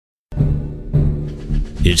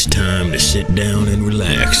It's time to sit down and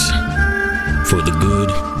relax for the good,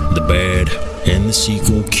 the bad, and the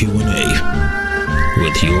sequel Q&A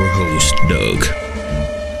with your host, Doug.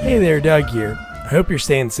 Hey there, Doug here. I hope you're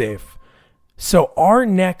staying safe. So our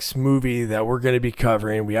next movie that we're going to be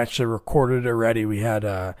covering, we actually recorded already. We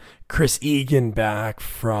had Chris Egan back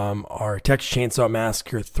from our Texas Chainsaw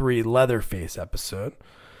Massacre 3 Leatherface episode.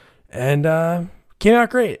 And came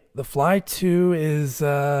out great. The Fly 2 is,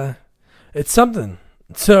 it's something.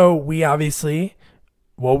 So we obviously,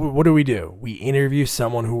 what do? We interview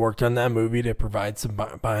someone who worked on that movie to provide some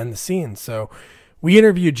behind the scenes. So we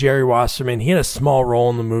interviewed Jerry Wasserman. He had a small role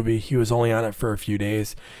in the movie. He was only on it for a few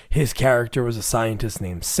days. His character was a scientist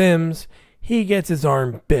named Sims. He gets his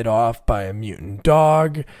arm bit off by a mutant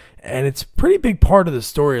dog, and it's a pretty big part of the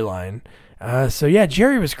storyline. So yeah,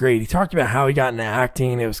 Jerry was great. He talked about how he got into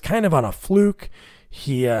acting. It was kind of on a fluke.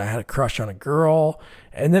 He had a crush on a girl.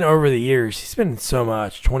 And then over the years, he's been in so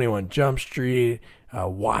much. 21 Jump Street,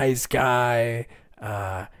 Wise Guy.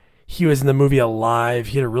 He was in the movie Alive.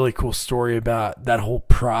 He had a really cool story about that whole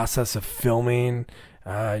process of filming.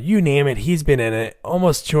 You name it, he's been in it.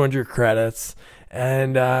 Almost 200 credits.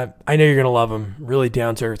 And I know you're going to love him. Really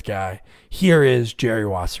down-to-earth guy. Here is Jerry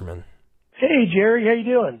Wasserman. Hey, Jerry. How you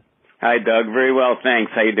doing? Hi, Doug. Very well,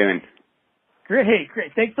 thanks. How you doing? Great.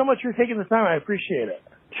 Thanks so much for taking the time. I appreciate it.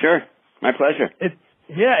 Sure. My pleasure.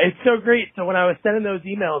 It's so great. So when I was sending those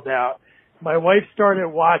emails out, my wife started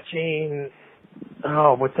watching,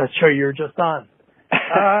 what's that show you were just on?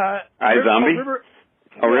 iZombie?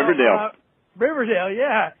 Riverdale. Riverdale,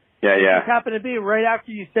 yeah. Yeah. It happened to be right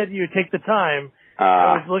after you said you would take the time.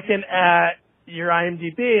 I was looking at your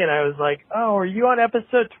IMDb, and I was like, are you on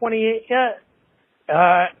episode 28 yet?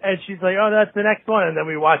 And she's like, that's the next one. And then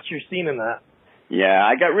we watched your scene in that. Yeah,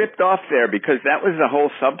 I got ripped off there because that was the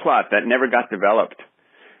whole subplot that never got developed.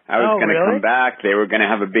 I was going to come back. They were going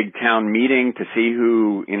to have a big town meeting to see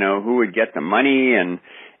who would get the money, and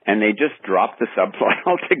they just dropped the subplot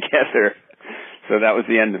altogether. So that was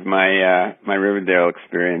the end of my my Riverdale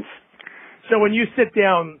experience. So when you sit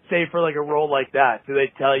down, say for like a role like that, do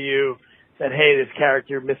they tell you that, hey, this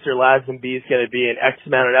character, Mr. Lazenby, is going to be in X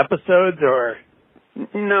amount of episodes, or?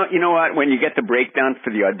 No, you know what? When you get the breakdown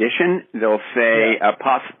for the audition, they'll say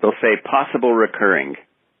possible recurring.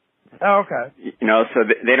 Oh, okay. So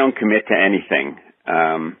they don't commit to anything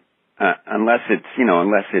unless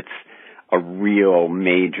it's a real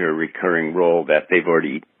major recurring role that they've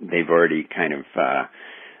already kind of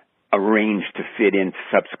arranged to fit into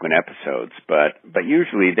subsequent episodes. But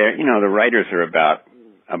usually the writers are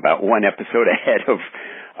about one episode ahead of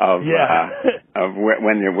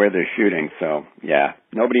where they're shooting. So yeah,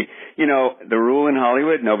 nobody, the rule in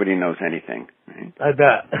Hollywood, nobody knows anything. Right? I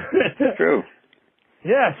bet. True.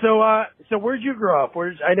 Yeah. So where'd you grow up?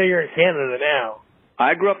 I know you're in Canada now.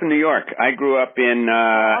 I grew up in New York. I grew up in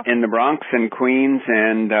the Bronx and Queens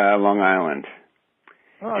and Long Island.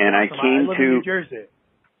 Oh, and awesome. I came live to in New Jersey.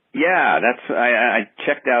 Yeah, I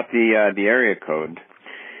checked out the area code.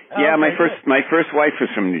 Yeah, okay, my first wife was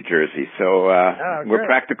from New Jersey, so we're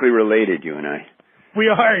practically related, you and I. We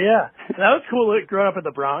are, yeah. That was cool growing up in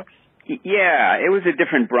the Bronx. Yeah, it was a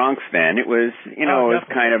different Bronx then. It was, it was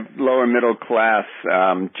kind of lower middle class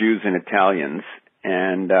Jews and Italians,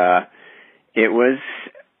 and it was,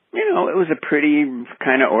 it was a pretty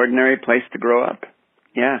kind of ordinary place to grow up.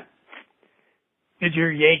 Yeah. Are you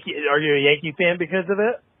a Yankee fan because of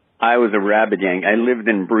it? I was a rabid Yankee. I lived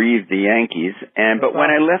and breathed the Yankees, but when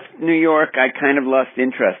I left New York, I kind of lost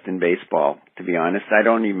interest in baseball. To be honest, I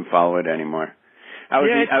don't even follow it anymore. I was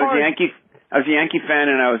a Yankee fan,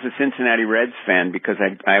 and I was a Cincinnati Reds fan because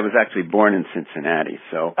I was actually born in Cincinnati.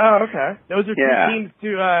 So. Oh, okay. Those are two teams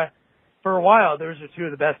for a while. Those are two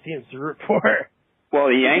of the best teams to root for. Well,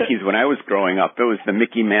 the Yankees, when I was growing up, it was the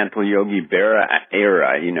Mickey Mantle, Yogi Berra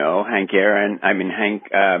era. Hank Aaron.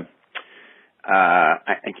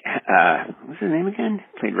 What's his name again?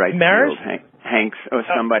 Played right Maris? field. Hanks or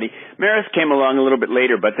somebody. Maris came along a little bit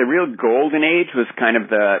later, but the real golden age was kind of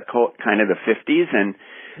the 50s, and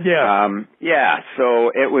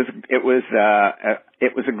so it was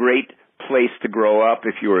a great place to grow up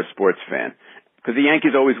if you were a sports fan, because the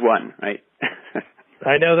Yankees always won, right?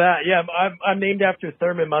 I know that. Yeah, I'm named after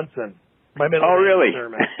Thurman Munson. My middle name really? is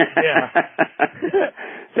Thurman. Yeah.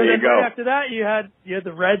 There you go. Right after that, you had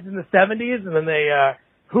the Reds in the 70s, and then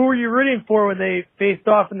who were you rooting for when they faced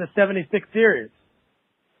off in the 76 series?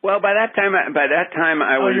 Well, by that time I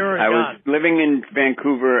was living in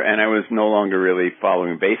Vancouver, and I was no longer really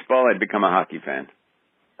following baseball. I'd become a hockey fan.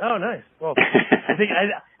 Oh, nice. Well, I think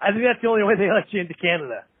that's the only way they let you into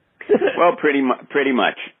Canada. Well, pretty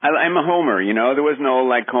much. I'm a homer, you know. There was no,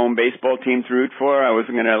 like, home baseball team to root for. I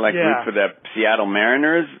wasn't going to, like, root for the Seattle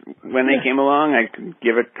Mariners when they came along. I couldn't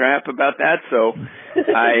give a crap about that. So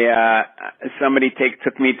somebody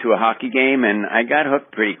took me to a hockey game, and I got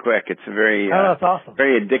hooked pretty quick. It's a very, that's awesome.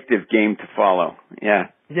 very addictive game to follow. Yeah.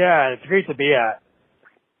 Yeah, it's great to be at.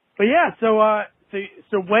 But yeah, so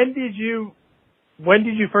when did you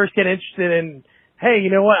first get interested in, hey,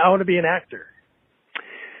 you know what, I want to be an actor?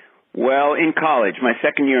 Well, in college, my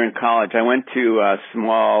second year in college, I went to a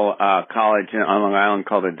small college on Long Island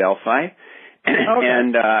called Adelphi,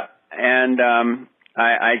 and I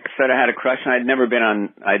sort of had a crush, and I'd never been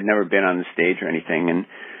on the stage or anything, and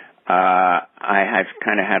I had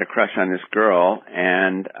kind of had a crush on this girl,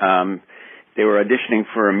 and they were auditioning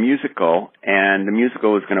for a musical, and the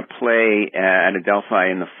musical was going to play at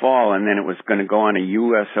Adelphi in the fall, and then it was going to go on a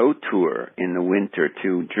USO tour in the winter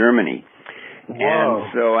to Germany. Whoa.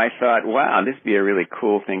 And so I thought, wow, this would be a really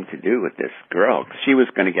cool thing to do with this girl. She was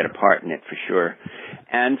going to get a part in it for sure.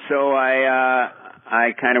 And so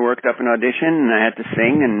I kind of worked up an audition, and I had to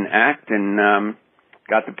sing and act, and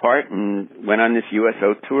got the part, and went on this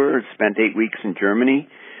USO tour, spent 8 weeks in Germany,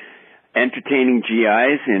 entertaining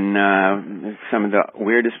GIs in some of the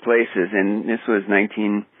weirdest places. And this was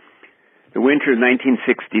the winter of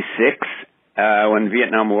 1966, when the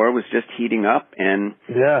Vietnam War was just heating up, and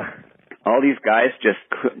all these guys just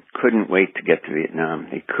couldn't wait to get to Vietnam.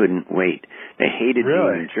 They couldn't wait. They hated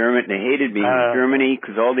being in Germany. They hated being in Germany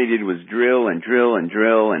because all they did was drill and drill and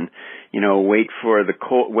drill, and wait for the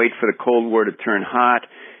Cold War to turn hot.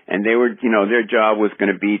 And they were, their job was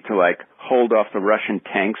going to be to like hold off the Russian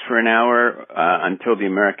tanks for an hour until the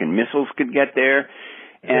American missiles could get there.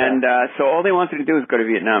 And so all they wanted to do was go to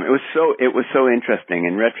Vietnam. It was so interesting.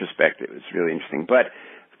 In retrospect, it was really interesting. But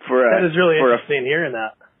that is really interesting hearing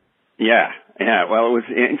that. Yeah. Well, it was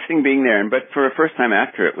interesting being there, but for a first-time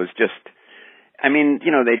actor, it was just, I mean,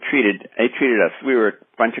 they treated us. We were a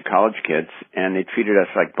bunch of college kids, and they treated us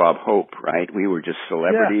like Bob Hope, right? We were just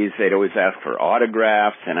celebrities. Yeah. They'd always ask for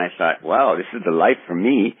autographs, and I thought, wow, this is the life for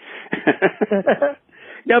me.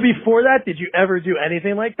 Now, before that, did you ever do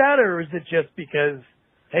anything like that, or was it just because,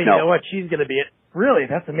 hey, you know what, she's going to be it? Really,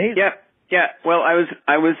 that's amazing. Yeah. Well,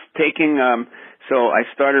 I was taking. So I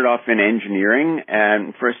started off in engineering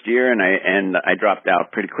and first year, and I dropped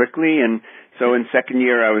out pretty quickly. And so in second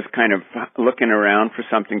year, I was kind of looking around for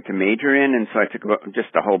something to major in, and so I took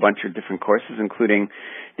just a whole bunch of different courses, including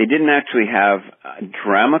they didn't actually have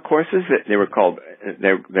drama courses. They were called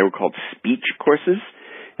speech courses,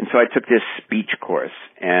 and so I took this speech course,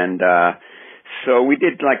 and so we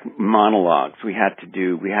did like monologues. We had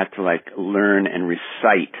to like learn and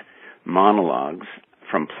recite monologues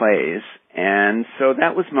from plays. And so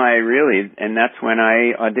that was and that's when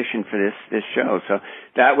I auditioned for this show. So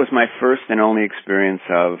that was my first and only experience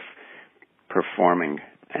of performing.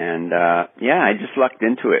 And, I just lucked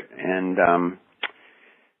into it. And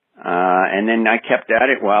then I kept at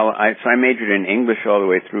it so I majored in English all the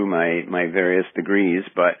way through my various degrees,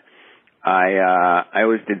 but I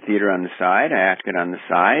always did theater on the side. I acted on the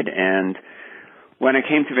side, and when I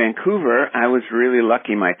came to Vancouver, I was really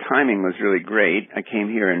lucky. My timing was really great. I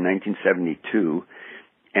came here in 1972,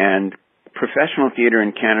 and professional theater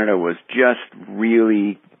in Canada was just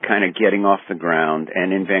really kind of getting off the ground.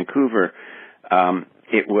 And in Vancouver,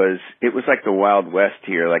 it was like the Wild West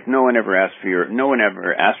here. Like no one ever asked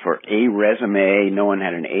for a resume. No one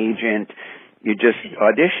had an agent. You just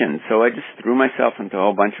auditioned. So I just threw myself into a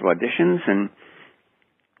whole bunch of auditions, and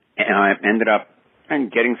I ended up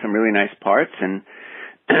getting some really nice parts, and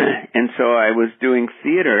so I was doing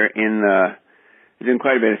theater doing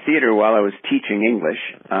quite a bit of theater while I was teaching English.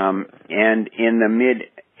 And in the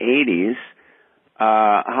mid-'80s,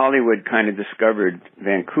 Hollywood kind of discovered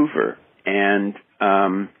Vancouver, and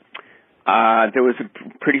there was a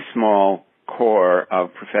pretty small core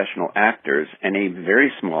of professional actors and a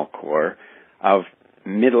very small core of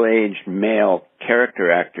middle-aged male character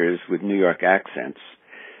actors with New York accents.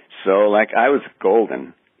 So, like, I was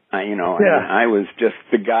golden, I was just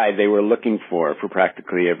the guy they were looking for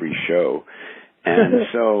practically every show. And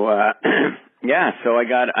so, so I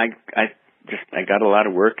got a lot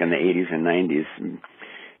of work in the 80s and 90s.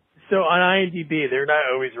 So on IMDb, they're not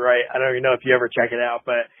always right. I don't even know if you ever check it out,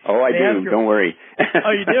 but... Oh, I do. Don't worry.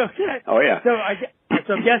 Oh, you do? Okay. Oh, yeah.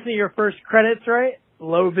 So I'm guessing your first credits, right?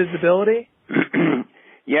 Low visibility?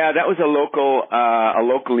 Yeah, that was a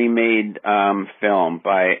locally made film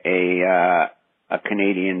by a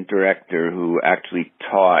Canadian director who actually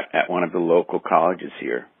taught at one of the local colleges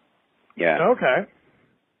here. Yeah. Okay.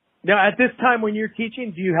 Now, at this time when you're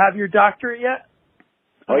teaching, do you have your doctorate yet?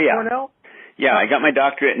 Oh, yeah. Cornell? Yeah, I got my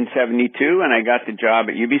doctorate in 72, and I got the job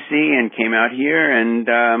at UBC and came out here and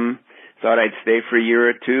thought I'd stay for a year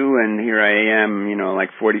or two, and here I am, like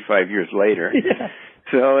 45 years later. Yeah.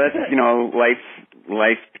 So that's,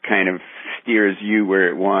 life kind of steers you where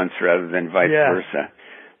it wants rather than vice versa.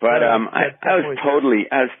 But I was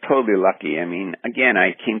totally lucky. I mean, again,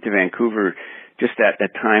 I came to Vancouver just at the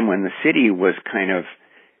time when the city was kind of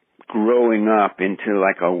growing up into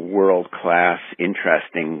like a world-class,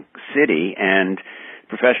 interesting city, and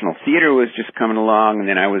professional theater was just coming along, and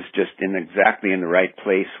then I was just exactly in the right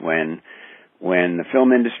place when the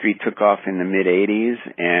film industry took off in the mid-'80s,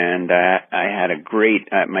 and I had a great,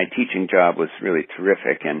 my teaching job was really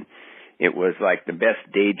terrific, and it was like the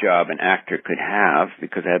best day job an actor could have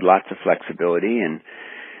because I had lots of flexibility, and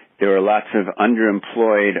there were lots of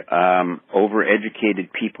underemployed,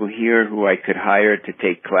 overeducated people here who I could hire to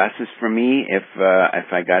take classes from me if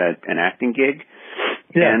I got an acting gig.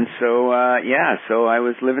 Yeah. And so I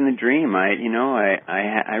was living the dream. I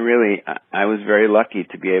was very lucky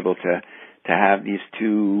to be able to have these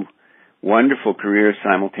two wonderful careers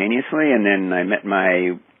simultaneously. And then I met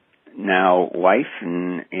my now wife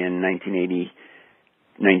in 1980,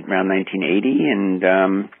 around 1980,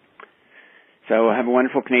 and so I have a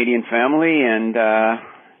wonderful Canadian family, and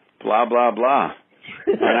blah blah blah.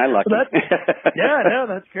 And I lucky.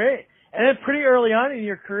 That's great. And then pretty early on in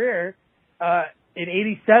your career, in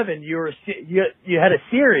 '87, you had a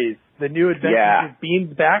series, The New Adventures of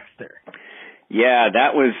Beans Baxter. Yeah,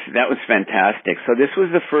 that was fantastic. So this was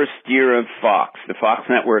the first year of Fox. The Fox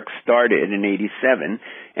network started in '87,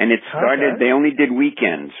 and it started. Okay. They only did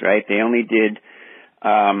weekends, right? They only did.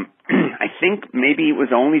 I think maybe it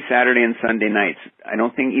was only Saturday and Sunday nights. I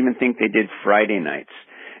don't even think they did Friday nights.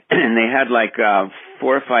 And they had like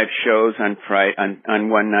 4 or 5 shows on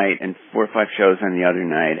one night and 4 or 5 shows on the other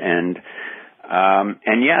night. And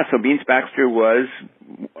so Beans Baxter was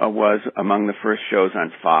among the first shows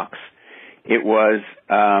on Fox. It was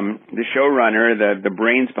the showrunner, the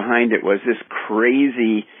brains behind it was this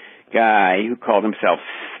crazy guy who called himself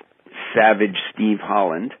Savage Steve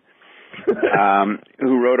Holland.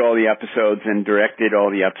 Who wrote all the episodes and directed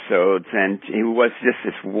all the episodes, and he was just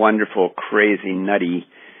this wonderful, crazy, nutty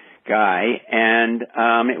guy. And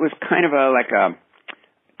it was kind of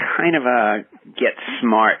a Get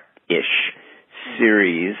Smart-ish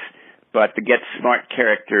series, but the Get Smart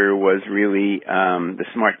character was really the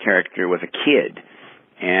smart character was a kid,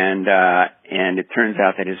 and it turns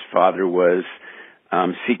out that his father was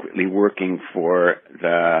secretly working for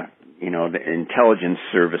the intelligence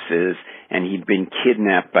services, and he'd been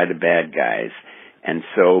kidnapped by the bad guys. And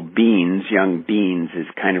so young Beans, is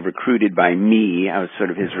kind of recruited by me. I was sort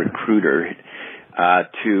of his recruiter,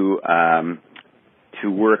 to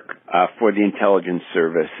work for the intelligence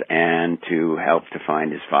service and to help to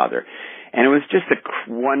find his father. And it was just a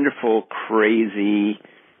wonderful, crazy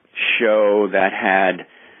show that had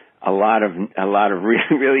a lot of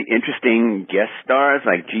really, really interesting guest stars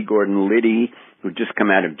like G. Gordon Liddy, who'd just come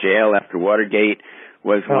out of jail after Watergate,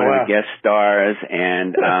 was one of the guest stars,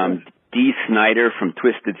 and Dee Snider from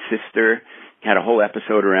Twisted Sister had a whole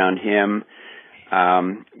episode around him,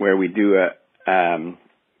 where we do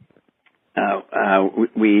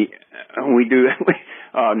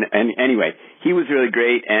anyway, he was really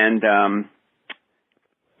great, and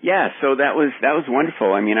so that was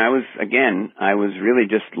wonderful. I mean, I was really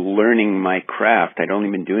just learning my craft. I'd only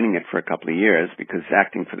been doing it for a couple of years because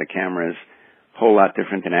acting for the camera is a whole lot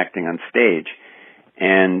different than acting on stage.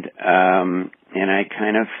 And I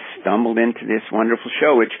kind of stumbled into this wonderful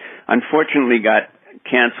show, which unfortunately got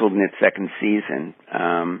canceled in its second season.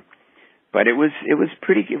 But it was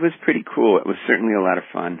pretty cool. It was certainly a lot of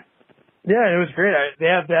fun. Yeah, it was great. They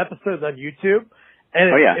have the episodes on YouTube, and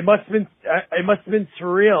it must have been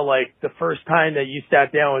surreal. Like the first time that you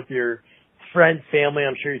sat down with your friends, family.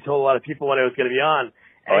 I'm sure you told a lot of people when it was going to be on.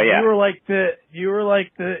 And you were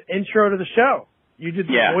like the intro to the show. You did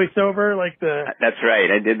the voiceover, That's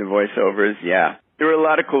right. I did the voiceovers. Yeah, there were a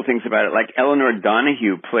lot of cool things about it. Like Eleanor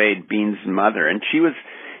Donahue played Bean's mother, and she was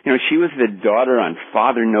the daughter on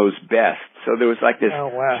Father Knows Best. So there was like this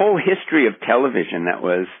whole history of television that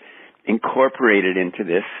was incorporated into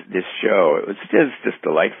this show. It was just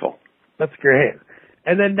delightful. That's great.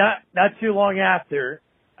 And then not too long after,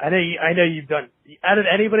 I know you've done, out of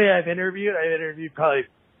anybody I've interviewed probably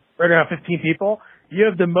right around 15 people. You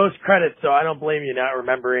have the most credit, so I don't blame you not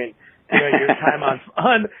remembering your time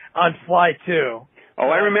on Fly 2. Oh,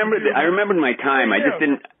 I remembered my time. I just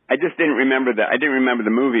didn't remember I didn't remember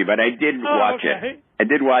the movie, but I did watch it. I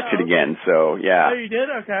did watch it again. So yeah. Oh, you did?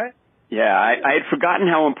 Okay. Yeah, I had forgotten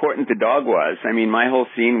how important the dog was. I mean, my whole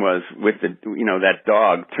scene was with that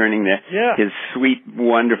dog turning his sweet,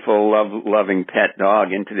 wonderful, loving pet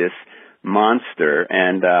dog into this monster,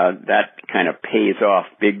 and that kind of pays off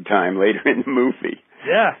big time later in the movie.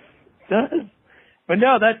 Yeah, it does. But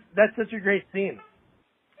no, that's such a great scene.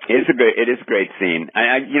 It is a great scene.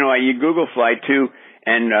 You Google Fly 2,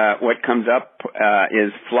 and what comes up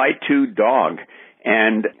is Fly 2 dog.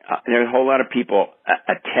 And there's a whole lot of people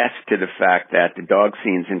attest to the fact that the dog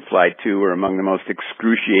scenes in Fly 2 are among the most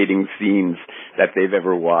excruciating scenes that they've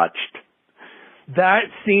ever watched. That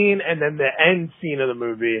scene and then the end scene of the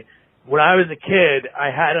movie, when I was a kid,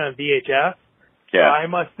 I had it on VHS. Yeah. So I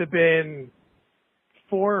must have been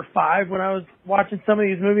 4 or 5 when I was watching some of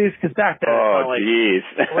these movies, because back then, jeez.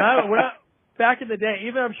 back in the day,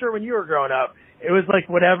 even I'm sure when you were growing up, it was like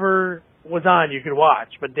whatever was on you could watch.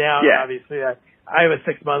 But now, obviously, I have a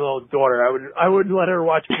 6-month-old daughter. I wouldn't let her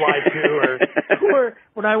watch Fly 2 or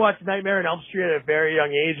when I watched Nightmare on Elm Street at a very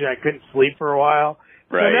young age and I couldn't sleep for a while.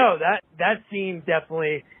 Right. So no, that scene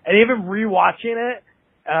definitely, and even rewatching it,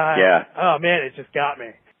 oh man, it just got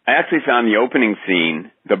me. I actually found the opening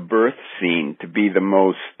scene, the birth scene, to be the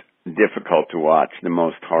most difficult to watch, the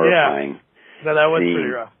most horrifying. Yeah. No, that was pretty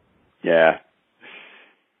rough. Yeah.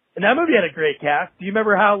 And that movie had a great cast. Do you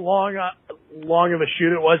remember how long of a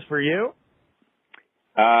shoot it was for you?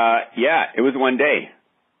 Yeah, it was one day.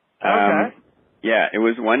 Okay. Yeah, it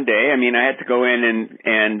was one day. I mean, I had to go in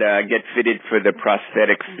and get fitted for the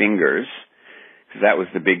prosthetic fingers, because that was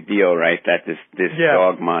the big deal, right? That this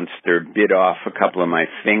dog monster bit off a couple of my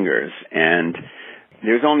fingers, and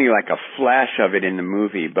there's only like a flash of it in the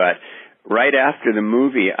movie, but right after the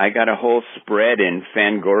movie, I got a whole spread in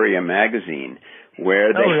Fangoria magazine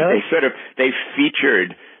where they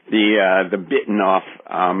featured the bitten off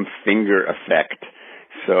finger effect.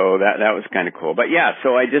 So that was kind of cool. But yeah,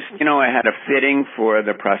 so I just, I had a fitting for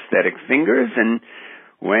the prosthetic fingers and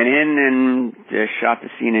went in and shot the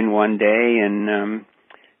scene in one day, and I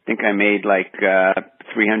think I made like $300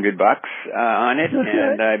 on it,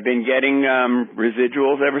 and I've been getting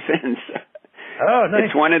residuals ever since. Oh, nice.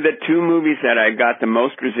 It's one of the 2 movies that I got the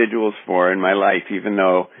most residuals for in my life, even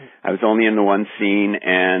though I was only in the one scene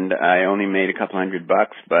and I only made a couple $100,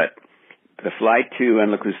 but The Fly 2 and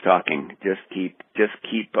Look Who's Talking just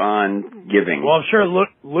keep on giving. Well, I'm sure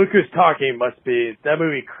Look Who's Talking that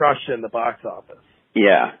movie crushed in the box office.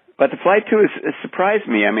 Yeah, but The Fly 2 has surprised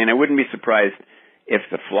me. I mean, I wouldn't be surprised if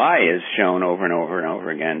The Fly is shown over and over and over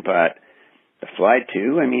again, but The Fly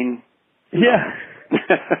 2, I mean... Yeah.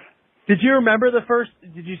 Did you remember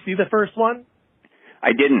did you see the first one?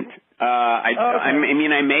 I didn't. I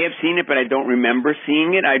mean, I may have seen it, but I don't remember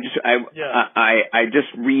seeing it. I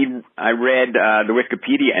read the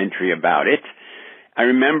Wikipedia entry about it. I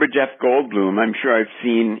remember Jeff Goldblum. I'm sure I've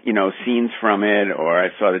seen, scenes from it, or I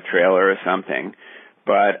saw the trailer or something.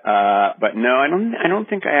 But no, I don't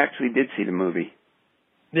think I actually did see the movie.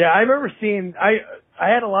 Yeah, I remember seeing, I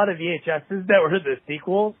had a lot of VHSs that were the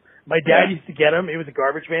sequels. My dad used to get them. He was a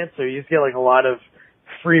garbage man, so he used to get like a lot of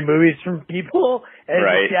free movies from people, and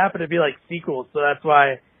it just happened to be like sequels. So that's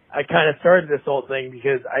why I kind of started this whole thing,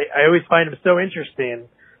 because I always find them so interesting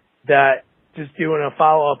that just doing a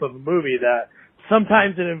follow-up of a movie that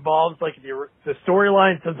sometimes it involves like the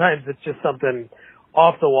storyline, sometimes it's just something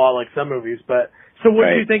off the wall like some movies. But so what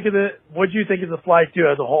do you think of the Fly 2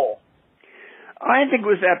 as a whole? I didn't think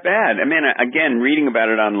it was that bad. I mean, again, reading about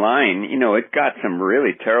it online, it got some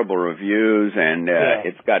really terrible reviews, and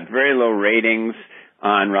it's got very low ratings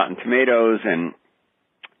on Rotten Tomatoes, and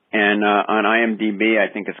on IMDb, I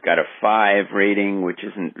think it's got a 5 rating, which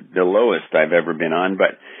isn't the lowest I've ever been on,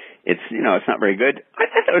 but it's not very good. I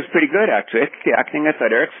thought that was pretty good, actually. The acting, I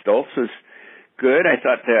thought Eric Stoltz was good. I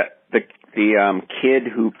thought the kid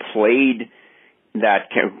who played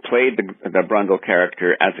the Brundle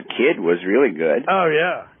character as a kid was really good. Oh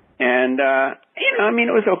yeah. And I mean,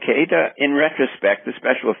 it was okay. In retrospect, the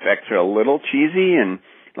special effects are a little cheesy, and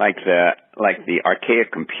like the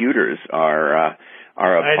archaic computers are a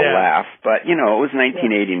laugh. But it was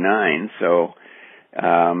 1989, so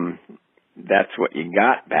that's what you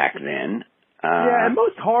got back then. And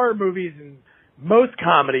most horror movies and most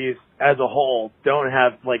comedies as a whole don't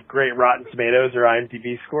have like great Rotten Tomatoes or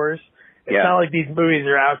IMDb scores. It's not like these movies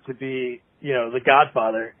are out to be, The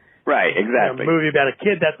Godfather. Right, exactly. A movie about a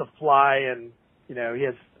kid that's a fly, and he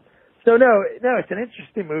has. So no, it's an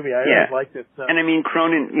interesting movie. I always liked it. So. And I mean,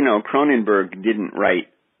 Cronenberg didn't write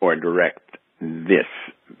or direct this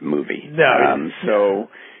movie. No. So,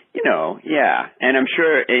 and I'm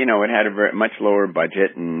sure it had a much lower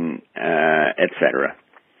budget and et cetera.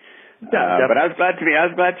 But I was glad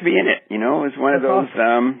to be in it. You know, it was one of those,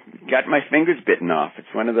 got my fingers bitten off.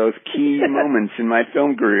 It's one of those key moments in my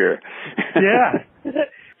film career. Yeah.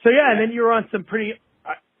 So yeah, and then you were on some pretty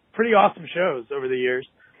awesome shows over the years.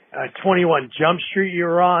 21 Jump Street you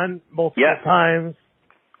were on multiple times.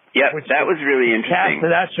 Yeah, that was really interesting. The cast for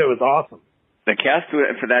that show was awesome. The cast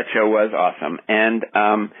for that show was awesome. And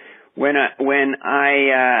when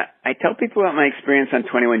I tell people about my experience on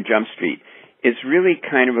 21 Jump Street, it's really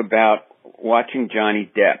kind of about watching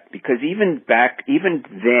Johnny Depp, because even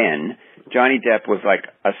then, Johnny Depp was like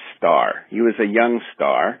a star. He was a young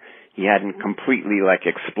star. He hadn't completely like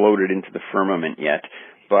exploded into the firmament yet,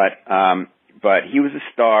 but he was a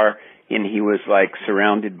star, and he was like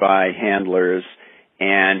surrounded by handlers,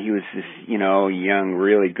 and he was this, you know, young,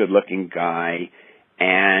 really good-looking guy,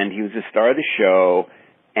 and he was the star of the show,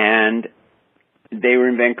 and they were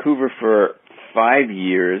in Vancouver for 5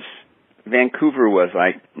 years. Vancouver was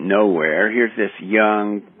like nowhere. Here's this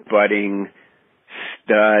young, budding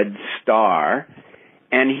stud star,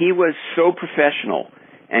 and he was so professional,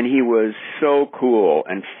 and he was so cool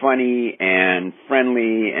and funny and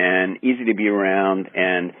friendly and easy to be around,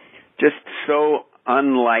 and just so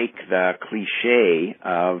unlike the cliche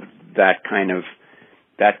of that kind of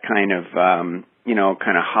you know,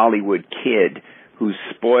 kind of Hollywood kid who's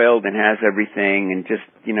spoiled and has everything and just,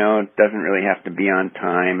 you know, doesn't really have to be on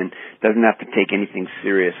time and doesn't have to take anything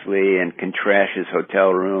seriously and can trash his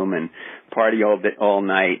hotel room and party all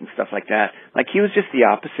night and stuff like that. Like, he was just the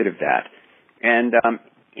opposite of that. And,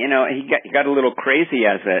 you know, he got a little crazy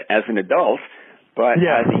as an adult, but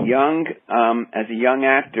as a young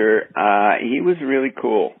actor, he was really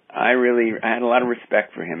cool. I had a lot of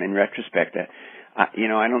respect for him in retrospect. You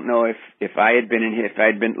know, I don't know if I had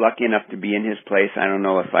been lucky enough to be in his place, I don't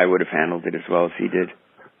know if I would have handled it as well as he did.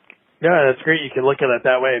 Yeah, that's great. You can look at it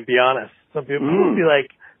that way and be honest. Some people will be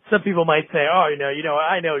like, some people might say, oh, you know,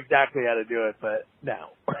 I know exactly how to do it, but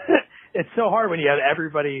no. It's so hard when you have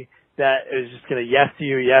everybody that is just going to yes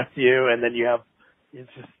you, and then you have,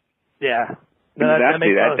 it's just, yeah. No,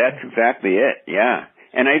 exactly that's exactly it. Yeah.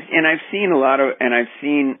 And I've seen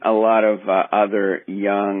a lot of other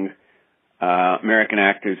young American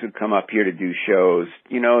actors who come up here to do shows.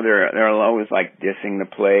 You know, they're always like dissing the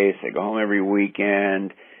place. They go home every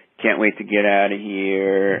weekend. Can't wait to get out of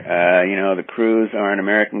here. You know, the crews aren't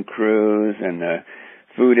American crews, and the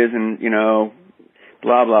food isn't, you know,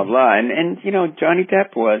 blah blah blah. And you know, Johnny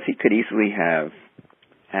Depp he could easily have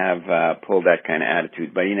pulled that kind of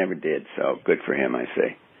attitude, but he never did. So good for him, I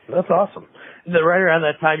say. That's awesome. Right around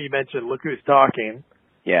that time, you mentioned Look Who's Talking.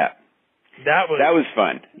 Yeah. That was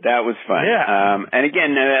fun. Yeah. And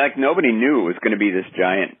again, like, nobody knew it was going to be this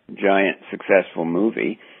giant successful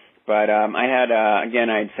movie. But I'd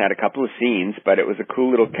had a couple of scenes, but it was a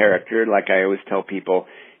cool little character. Like I always tell people,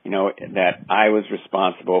 you know, that I was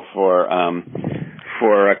responsible for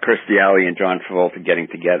Kirstie Alley and John Travolta getting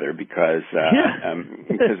together because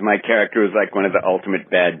my character was like one of the ultimate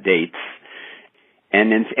bad dates. And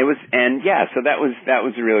then so that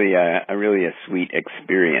was really a sweet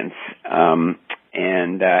experience.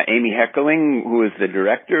 And Amy Heckerling, who was the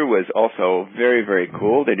director, was also very, very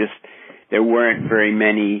cool. There weren't very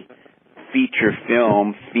many feature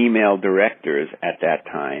film female directors at that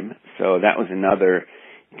time. So that was another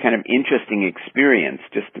kind of interesting experience,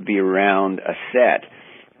 just to be around a set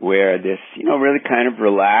where this, you know, really kind of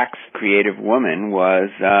relaxed, creative woman was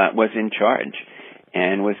in charge.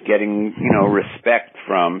 And was getting, you know, respect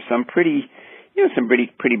from some pretty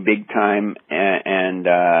big time and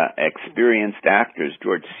experienced actors.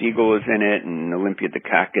 George Segal was in it, and Olympia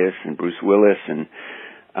Dukakis, and Bruce Willis, and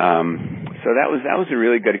so that was a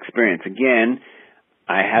really good experience. Again,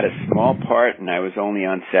 I had a small part, and I was only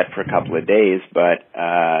on set for a couple of days, but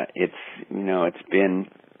it's been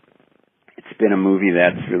a movie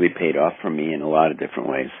that's really paid off for me in a lot of different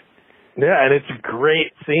ways. Yeah, and it's a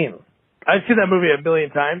great scene. I've seen that movie a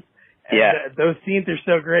million times. And those scenes are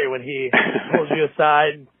so great when he pulls you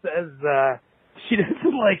aside and says she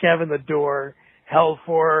doesn't like having the door held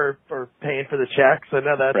for her for paying for the check. So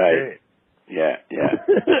no, that's great. Yeah.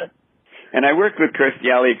 And I worked with Kirstie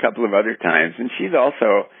Alley a couple of other times, and she's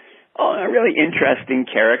also a really interesting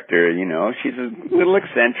character. You know, she's a little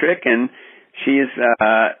eccentric, and she's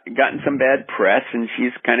gotten some bad press, and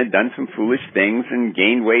she's kind of done some foolish things and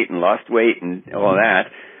gained weight and lost weight and all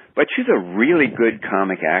that. But she's a really good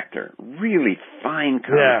comic actor, really fine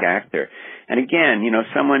comic actor. And again, you know,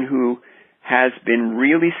 someone who has been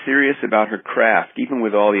really serious about her craft, even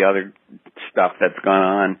with all the other stuff that's gone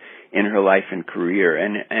on in her life and career.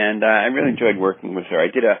 And I really enjoyed working with her. I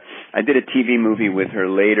did a TV movie with her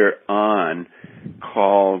later on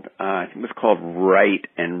called Right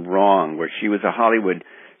and Wrong, where she was a Hollywood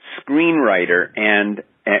screenwriter, and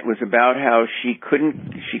it was about how she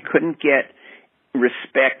couldn't get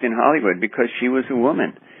respect in Hollywood because she was a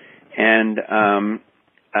woman, and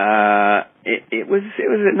it was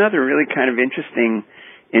another really kind of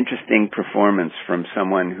interesting performance from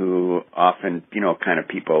someone who often, kind of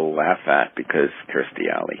people laugh at because Kirstie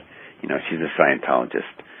Alley, she's a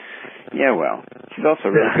Scientologist. Yeah, well, she's also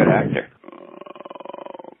a really good actor.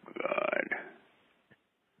 Oh, God.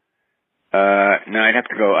 No, I'd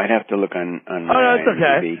have to look on Oh, no, it's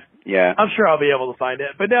okay. TV. Yeah. I'm sure I'll be able to find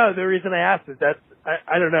it. But no, the reason I asked is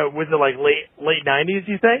I don't know, was it like late 90s,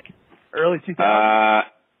 you think? Early 2000s?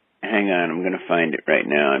 Hang on, I'm going to find it right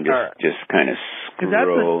now. I'm just kind of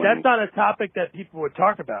scrolling. That's not a topic that people would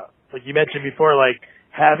talk about. Like you mentioned before, like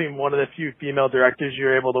having one of the few female directors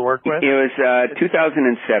you're able to work with. It was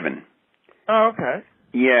 2007. Oh, okay.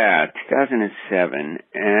 Yeah, 2007,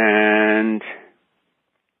 and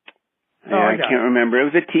I can't remember.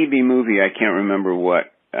 It was a TV movie. I can't remember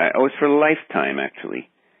what. It was for Lifetime, actually.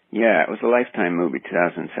 Yeah, it was a Lifetime movie,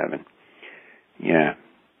 2007. Yeah.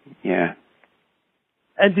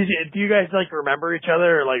 And do you guys like remember each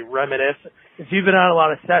other or like reminisce? Because you've been on a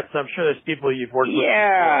lot of sets, so I'm sure there's people you've worked with.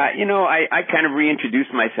 Yeah, I kind of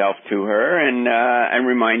reintroduced myself to her and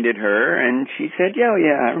reminded her, and she said, "Yeah,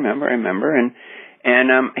 I remember," and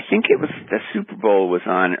I think it was the Super Bowl was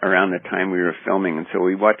on around the time we were filming, and so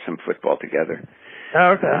we watched some football together.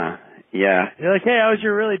 Oh, okay. Yeah. You're like, hey, I was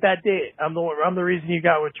your really bad date. I'm the reason you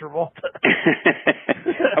got with Travolta.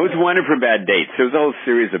 I was one of her bad dates. There was a whole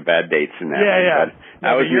series of bad dates in that. Yeah.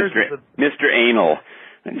 I was Mr. Anal.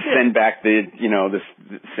 And send back the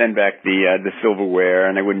silverware,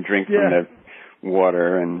 and I wouldn't drink from the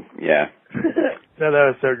water, and yeah. No,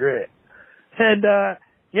 that was so great. And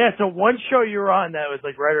so one show you were on that was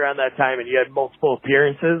like right around that time, and you had multiple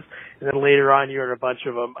appearances, and then later on you were in a bunch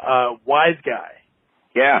of them. Wise Guy.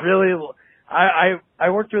 Yeah. Really, I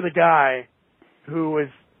worked with a guy who was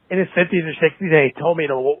in his 50s or 60s, and he told me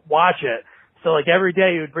to watch it. So like every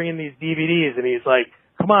day he would bring in these DVDs, and he's like,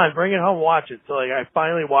 "Come on, bring it home, watch it." So like I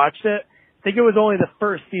finally watched it. I think it was only the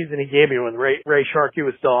first season he gave me when Ray Sharkey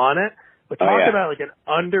was still on it. But talk about like an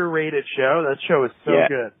underrated show. That show is so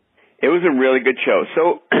good. It was a really good show.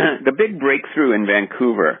 So the big breakthrough in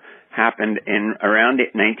Vancouver happened in around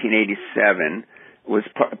 1987. Was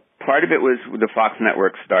part of it was the Fox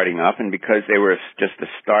network starting up, and because they were just a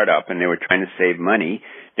startup and they were trying to save money,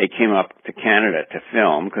 they came up to Canada to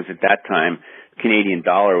film, because at that time Canadian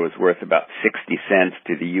dollar was worth about 60 cents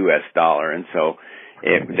to the U.S. dollar, and so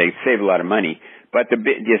they saved a lot of money. But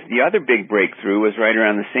the other big breakthrough was right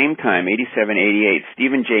around the same time, 87, 88.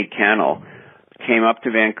 Stephen J. Cannell came up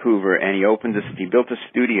to Vancouver, and he built a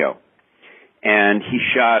studio. And he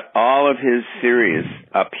shot all of his series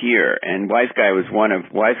up here, and Wise Guy was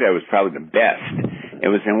probably the best. It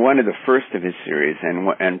was in one of the first of his series, and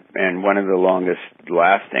one of the longest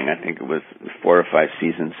lasting. I think it was 4 or 5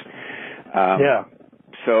 seasons.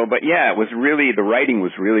 So, but yeah, it was really, the writing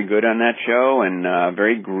was really good on that show, and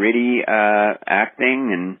very gritty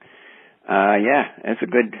acting, and it's a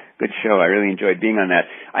good show. I really enjoyed being on that.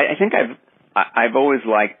 I think I've always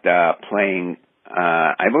liked playing.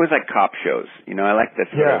 I've always liked cop shows. I like the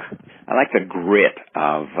I like the grit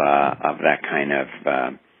of that kind of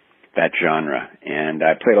that genre. And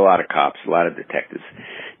I played a lot of cops, a lot of detectives.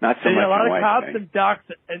 Not so much a lot of cops guy. and docs,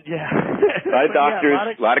 and a lot of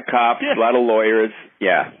doctors, a lot of cops, a lot of lawyers.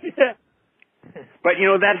 Yeah. But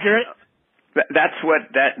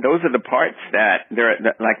those are the parts that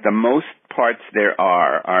like the most parts there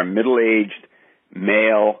are middle-aged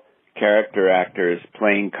male character actors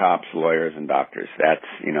playing cops, lawyers, and doctors. That's,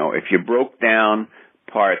 if you broke down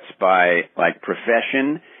parts by like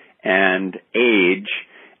profession and age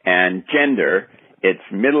and gender, it's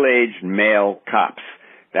middle-aged male cops.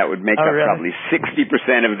 That would make up probably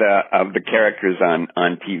 60% of the characters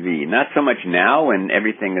on TV. Not so much now when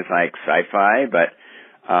everything is like sci-fi, but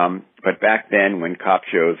back then when cop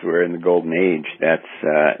shows were in the golden age, that's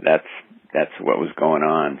what was going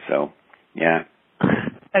on. So, yeah.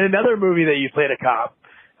 And another movie that you played a cop,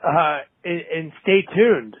 in Stay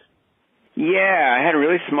Tuned. Yeah, I had a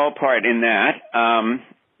really small part in that,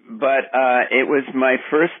 but it was my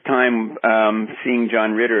first time seeing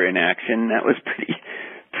John Ritter in action. That was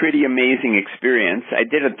pretty amazing experience. I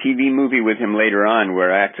did a TV movie with him later on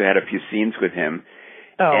where I actually had a few scenes with him.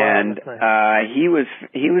 Oh, and wow, that's nice.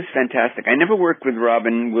 He was fantastic. I never worked with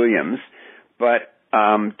Robin Williams, but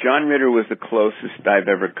John Ritter was the closest I've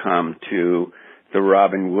ever come to the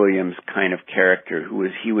Robin Williams kind of character.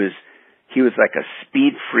 He was like a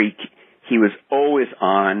speed freak. He was always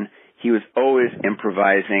on. He was always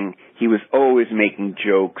improvising. He was always making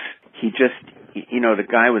jokes. He just, the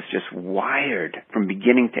guy was just wired from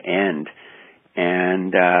beginning to end.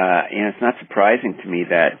 And, it's not surprising to me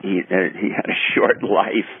that he had a short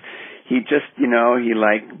life. He just, he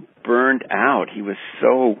burned out. He was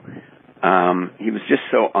just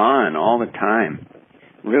so on all the time.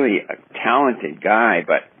 Really a talented guy,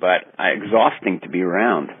 but exhausting to be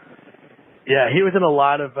around. Yeah, he was in a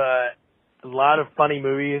lot of funny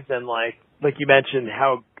movies, and like you mentioned,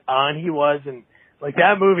 how on he was, and like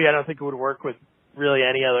that movie, I don't think it would work with really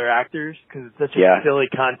any other actors because it's such a silly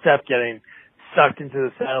concept, getting sucked into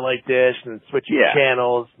the satellite dish and switching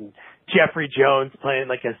channels, and Jeffrey Jones playing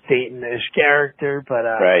like a Satan-ish character. But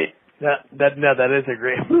right, that is a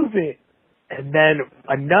great movie. And then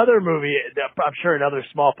another movie, I'm sure another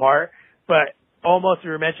small part, but almost we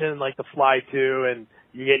were mentioning like The Fly 2, and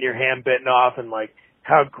you getting your hand bitten off, and like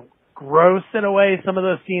how gross in a way some of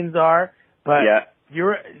those scenes are. But you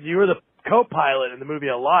were the co-pilot in the movie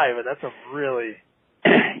Alive, and that's a really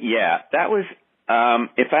that was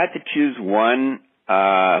if I had to choose one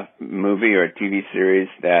movie or TV series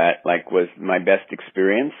that like was my best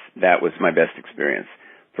experience, that was my best experience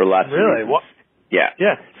for lots of reasons. What? Yeah.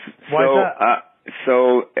 Why is that?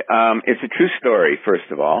 So it's a true story,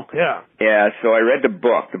 first of all. Yeah. Yeah, so I read the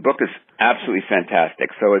book. The book is absolutely fantastic.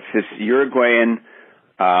 So it's this Uruguayan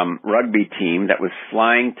rugby team that was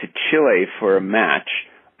flying to Chile for a match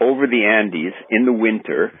over the Andes in the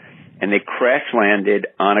winter, and they crash landed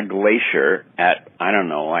on a glacier at,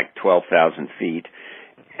 12,000 feet.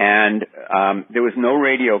 And there was no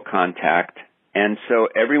radio contact, and so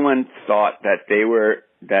everyone thought that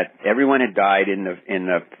everyone had died in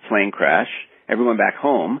the plane crash, everyone back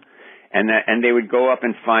home, and they would go up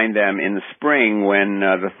and find them in the spring when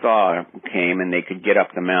the thaw came and they could get up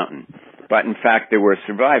the mountain. But in fact, there were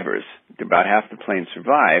survivors. About half the plane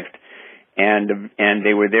survived, and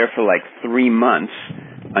they were there for like 3 months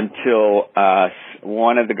until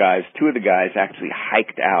two of the guys actually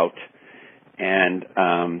hiked out and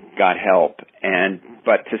got help.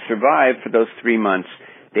 But to survive for those 3 months,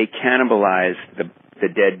 they cannibalized the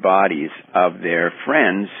dead bodies of their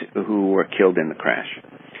friends who were killed in the crash.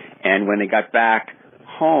 And when they got back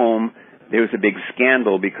home, there was a big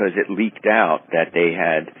scandal because it leaked out that they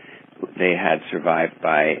had survived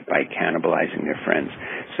by cannibalizing their friends.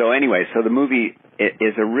 So anyway, so the movie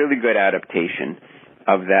is a really good adaptation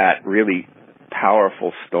of that really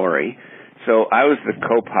powerful story. So I was the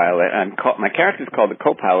co-pilot. My character's called the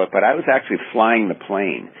co-pilot, but I was actually flying the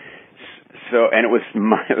plane. So, and it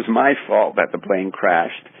was my fault that the plane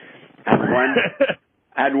crashed.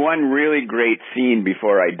 I had one really great scene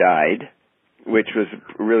before I died, which was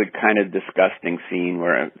a really kind of disgusting scene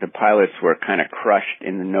where the pilots were kind of crushed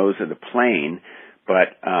in the nose of the plane,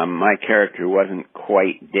 but my character wasn't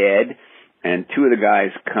quite dead, and two of the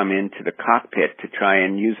guys come into the cockpit to try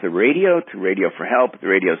and use the radio for help. The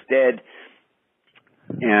radio's dead,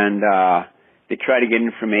 and they try to get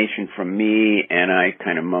information from me, and I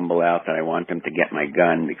kind of mumble out that I want them to get my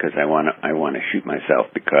gun because I want to shoot myself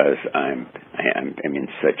because I'm in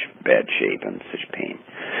such bad shape. I'm in such pain.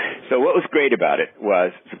 So what was great about it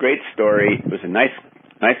was it's a great story. It was a nice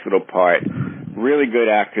little part. Really good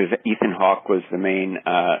actors. Ethan Hawke was the main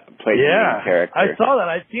played the main character. I saw that.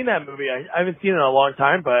 I've seen that movie. I haven't seen it in a long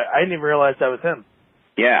time, but I didn't even realize that was him.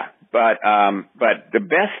 Yeah. But the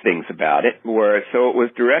best things about it were, so it was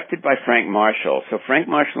directed by Frank Marshall. So Frank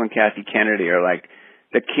Marshall and Kathy Kennedy are like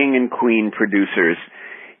the king and queen producers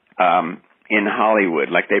in Hollywood.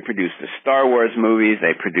 Like they produced the Star Wars movies,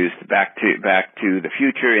 they produced Back to the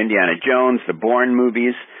Future, Indiana Jones, the Bourne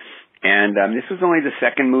movies, and this was only the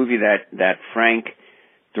second movie that Frank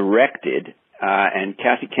directed, and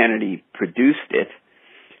Kathy Kennedy produced it.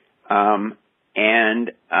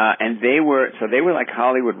 And they were like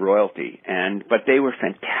Hollywood royalty, but they were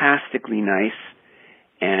fantastically nice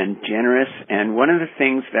and generous. And one of the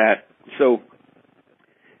things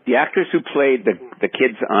the actors who played the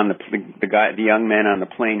kids on the young men on the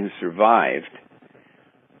plane who survived,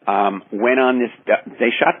 went on this, they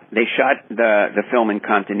shot the film in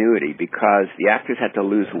continuity because the actors had to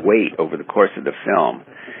lose weight over the course of the film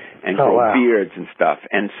and grow beards and stuff.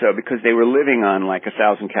 And so, because they were living on like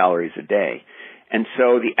 1,000 calories a day. And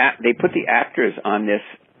so they put the actors on this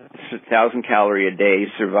 1,000 calorie a day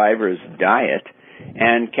survivor's diet,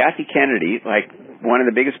 and Kathy Kennedy, like one of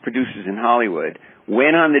the biggest producers in Hollywood,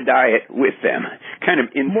 went on the diet with them, kind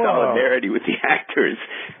of in solidarity with the actors,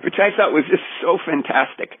 which I thought was just so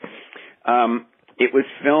fantastic. It was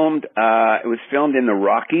filmed in the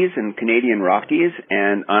Rockies, in Canadian Rockies,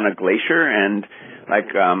 and on a glacier, and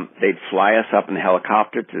they'd fly us up in a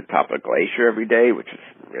helicopter to the top of a glacier every day, which is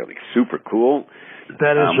really super cool.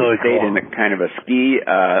 That is really we stayed cool. in a kind of a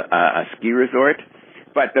ski resort.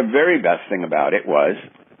 But the very best thing about it was,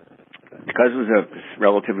 because it was a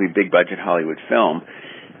relatively big budget Hollywood film,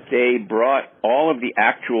 they brought all of the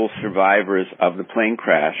actual survivors of the plane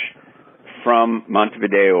crash from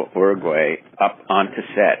Montevideo, Uruguay, up onto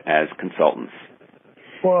set as consultants.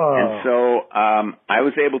 Whoa. And so I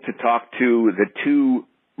was able to talk to the two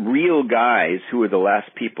real guys who were the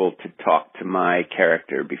last people to talk to my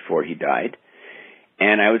character before he died.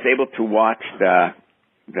 And I was able to watch the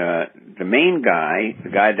main guy, the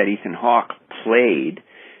guy that Ethan Hawke played.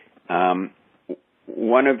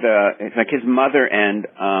 One of it's like his mother and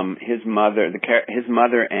his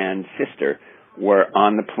mother and sister were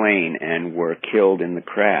on the plane and were killed in the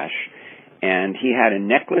crash. And he had a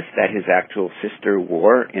necklace that his actual sister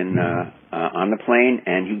wore on the plane,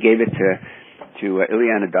 and he gave it to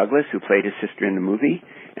Ileana Douglas, who played his sister in the movie,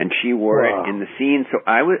 and she wore it in the scene. So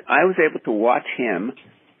I was able to watch him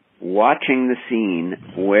watching the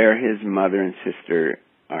scene where his mother and sister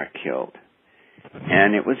are killed.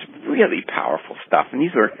 And it was really powerful stuff. And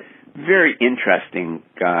these were very interesting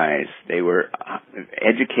guys. They were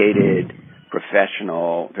educated,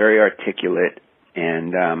 professional, very articulate,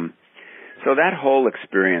 and so that whole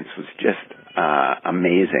experience was just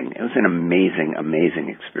amazing. It was an amazing, amazing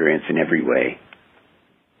experience in every way.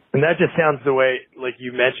 And that just sounds the way, like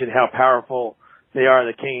you mentioned, how powerful they are,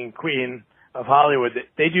 the king and queen of Hollywood.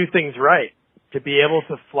 They do things right. To be able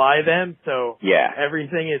to fly them, so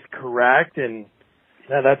everything is correct, and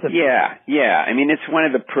that's a I mean, it's one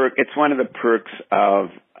of the perks of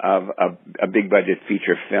a big budget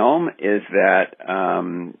feature film is that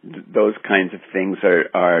those kinds of things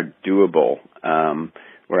are doable,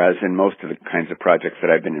 whereas in most of the kinds of projects that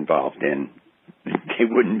I've been involved in, they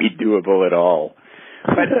wouldn't be doable at all.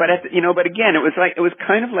 But again, it was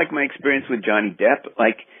kind of like my experience with Johnny Depp.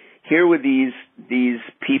 Like, here were these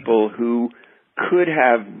people who could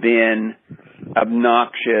have been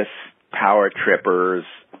obnoxious power trippers,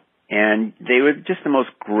 and they were just the most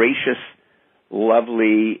gracious,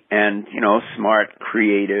 lovely, and smart,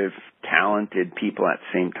 creative, talented people at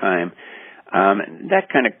the same time. That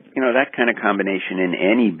kind of combination in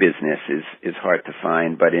any business is hard to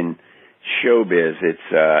find, but in showbiz,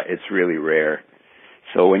 it's really rare.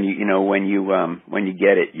 So when you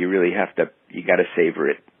get it, you really you got to savor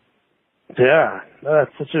it. Yeah,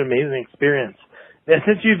 that's such an amazing experience. Yeah,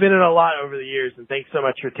 since you've been in a lot over the years, and thanks so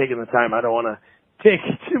much for taking the time. I don't want to take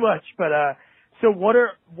too much, but so what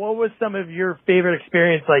was some of your favorite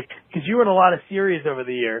experience like? Because you were in a lot of series over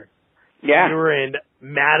the year. Yeah, you were in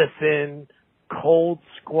Madison, Cold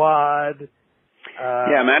Squad.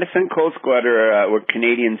 Madison, Cold Squad were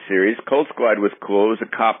Canadian series. Cold Squad was cool. It was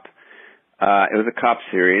a cop. It was a cop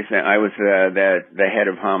series. I was the head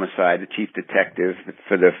of homicide, the chief detective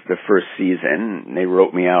for the first season. They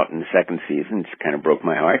wrote me out in the second season. It just kind of broke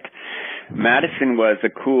my heart. Madison was a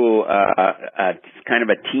cool, kind of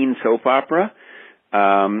a teen soap opera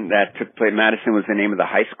that took place. Madison was the name of the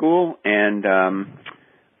high school, and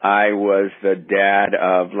I was the dad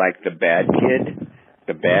of like the bad kid,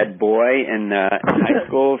 the bad boy in high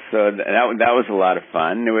school. So that was a lot of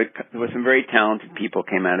fun. There was some very talented people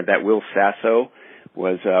came out of that. Will Sasso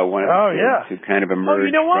was one of the kids who kind of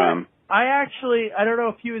emerged from. I don't know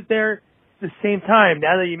if he was there at the same time.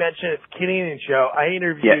 Now that you mentioned it's a Canadian show, I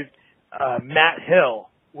interviewed Matt Hill.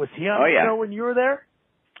 Was he on the show when you were there?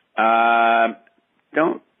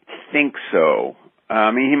 Don't think so.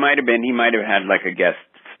 I mean, he might have been. He might have had like a guest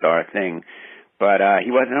star thing. But he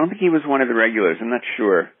wasn't. I don't think he was one of the regulars. I'm not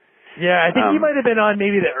sure. Yeah, I think he might have been on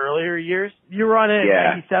maybe the earlier years. You were on it in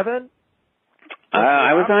 97?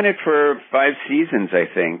 I was on it for 5 seasons, I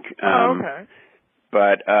think. Okay.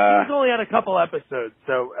 But he was only on a couple episodes,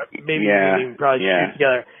 so maybe we can probably shoot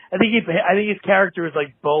together. I think his character was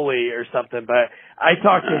like Bully or something. But I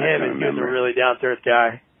talked to him, and he was a really down to earth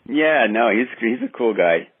guy. Yeah, no, he's a cool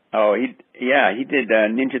guy. Oh, he did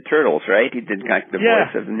Ninja Turtles, right? He did like the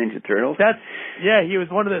voice of the Ninja Turtles. He was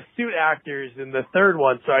one of the suit actors in the third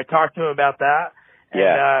one, so I talked to him about that.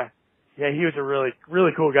 And, he was a really,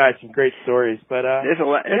 really cool guy. Some great stories, but there's a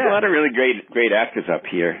lot of really great actors up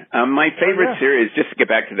here. My favorite series, just to get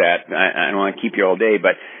back to that, I don't want to keep you all day,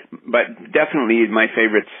 but definitely my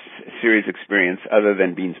favorite series experience, other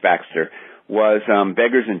than Beans Baxter, was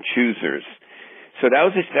Beggars and Choosers. So that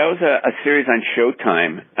was a series on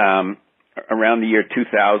Showtime around the year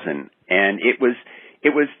 2000, and it was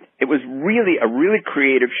really a really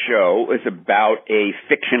creative show. It was about a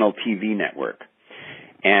fictional TV network,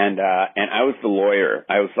 and I was the lawyer.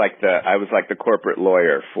 I was like the corporate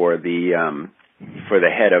lawyer for the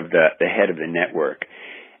head of the network,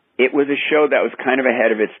 it was a show that was kind of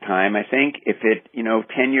ahead of its time. I think if it,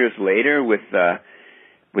 10 years later with the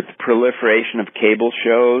proliferation of cable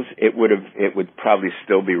shows, it would probably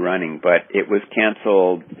still be running, but it was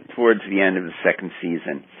canceled towards the end of the second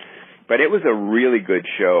season. But it was a really good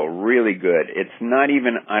show, really good. It's not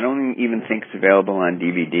even, I don't even think it's available on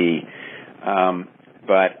DVD.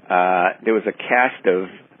 But there was a cast of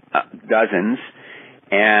dozens,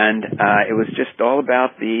 and it was just all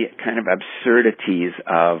about the kind of absurdities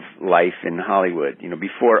of life in Hollywood,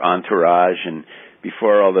 before Entourage and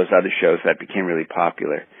before all those other shows that became really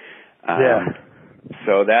popular.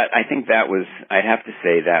 So I think I'd have to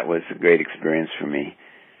say that was a great experience for me.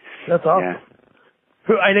 That's awesome. Yeah.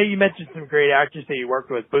 I know you mentioned some great actors that you worked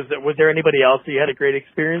with. Was there anybody else that you had a great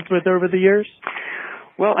experience with over the years?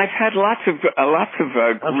 Well, I've had lots of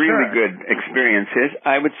really good experiences.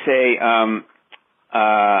 I would say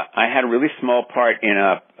I had a really small part in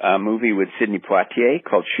a movie with Sidney Poitier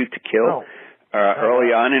called Shoot to Kill.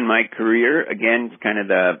 Early on in my career, again, kind of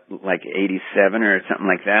like 87 or something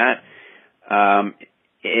like that.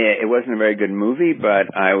 It wasn't a very good movie,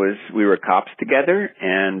 but we were cops together,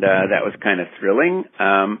 and that was kind of thrilling.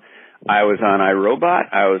 I was on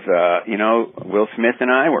iRobot. I was, Will Smith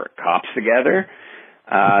and I were cops together.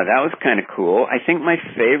 That was kind of cool. I think my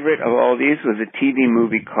favorite of all these was a TV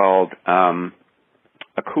movie called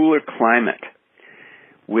A Cooler Climate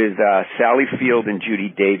with Sally Field and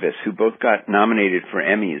Judy Davis, who both got nominated for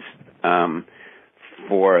Emmys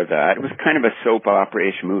for that. It was kind of a soap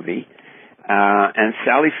opera-ish movie. And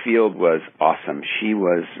Sally Field was awesome. She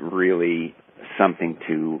was really something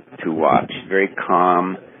to watch. Very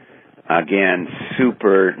calm, again,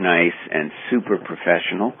 super nice and super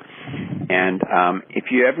professional. And if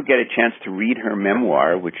you ever get a chance to read her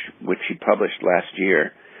memoir, which she published last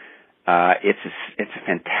year, it's a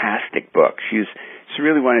fantastic book. She's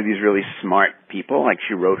really one of these really smart people. Like,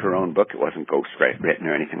 she wrote her own book. It wasn't ghostwritten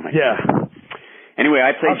or anything like that. Anyway,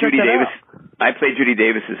 I played Judy Davis. I played Judy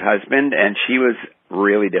Davis's husband, and she was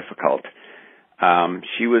really difficult.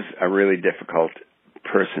 She was a really difficult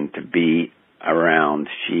person to be around.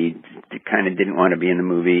 She kind of didn't want to be in the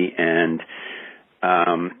movie, and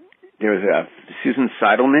there was Susan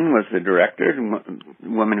Seidelman was the director, the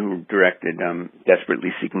woman who directed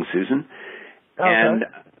Desperately Seeking Susan, and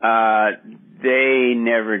they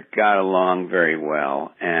never got along very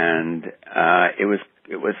well, and it was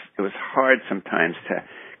hard sometimes to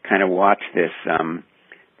kind of watch this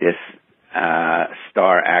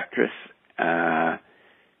star actress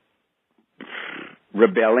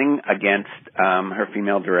rebelling against her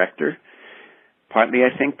female director, partly I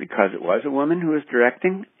think because it was a woman who was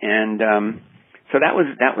directing, and so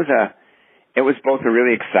it was both a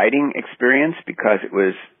really exciting experience because it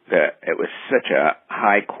was such a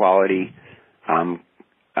high quality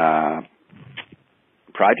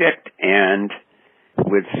project and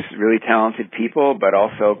with really talented people, but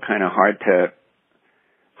also kind of hard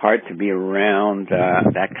to be around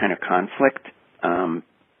that kind of conflict,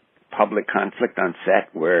 public conflict on set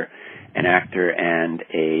where an actor and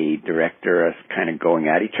a director are kind of going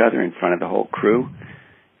at each other in front of the whole crew.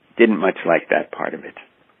 Didn't much like that part of it.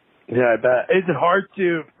 Yeah, I bet. Is it hard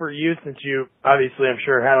for you, since you obviously, I'm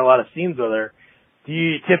sure, had a lot of scenes with her, do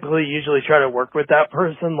you usually try to work with that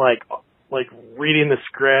person, like reading the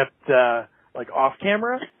script, like off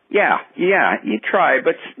camera? Yeah, you try,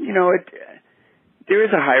 but there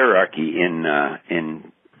is a hierarchy in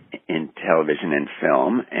television and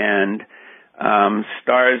film, and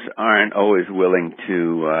stars aren't always willing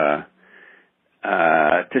to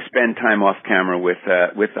spend time off camera with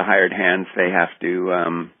the hired hands they have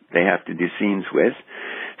to do scenes with.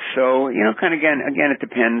 So kind of again, it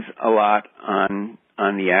depends a lot on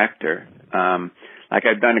the actor. Like,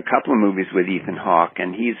 I've done a couple of movies with Ethan Hawke,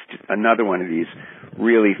 and he's another one of these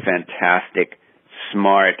really fantastic,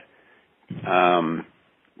 smart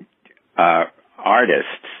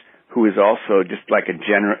artists who is also just like a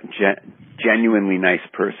genuinely nice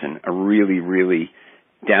person, a really, really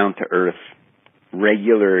down-to-earth,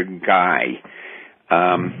 regular guy.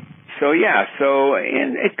 And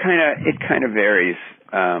it kind of varies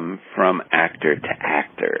from actor to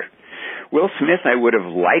actor. Will Smith, I would have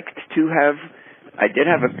liked to have. I did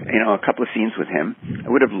have a couple of scenes with him. I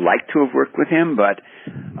would have liked to have worked with him, but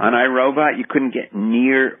on iRobot you couldn't get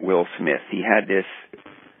near Will Smith. He had this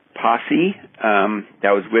posse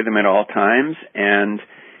that was with him at all times, and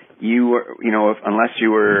you were, unless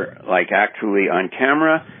you were like actually on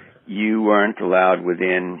camera, you weren't allowed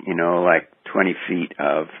within, like 20 feet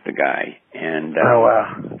of the guy. And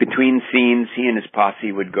between scenes, he and his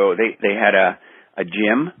posse would go. They had a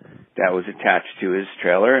gym that was attached to his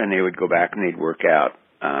trailer, and they would go back and they'd work out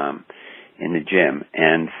in the gym.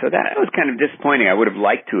 And so that was kind of disappointing. I would have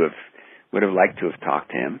liked to have talked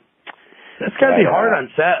to him. That's got to be hard on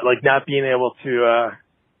set, like not being able to.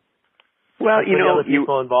 Well, you know, other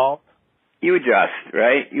people involved. You adjust,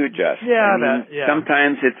 right? You adjust. Yeah, I mean,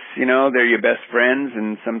 sometimes it's, you know, they're your best friends,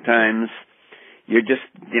 and sometimes you're just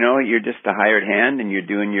a hired hand, and you're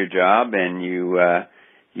doing your job, and you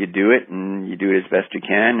do it, and you do it as best you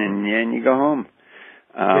can, and you go home.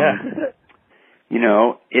 You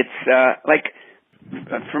know, it's like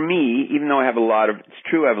for me, even though I have it's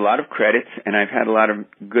true, I have a lot of credits, and I've had a lot of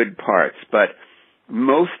good parts, but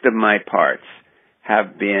most of my parts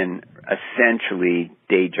have been essentially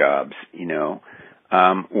day jobs, you know,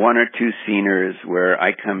 one or two sceners where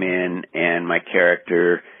I come in and my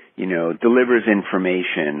character, you know, delivers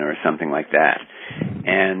information or something like that.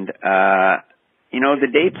 And, you know, the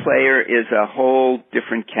day player is a whole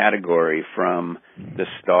different category from the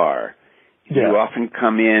star. Yeah. You often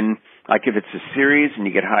come in, like if it's a series and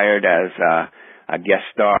you get hired as a guest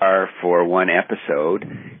star for one episode,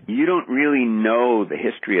 you don't really know the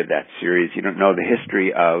history of that series. You don't know the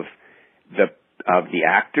history of the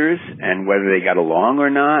actors and whether they got along or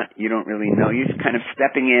not. You don't really know. You're just kind of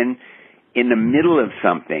stepping in the middle of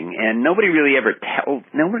something, and nobody ever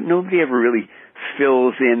really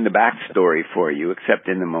fills in the backstory for you except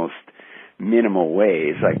in the most minimal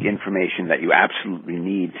ways, like information that you absolutely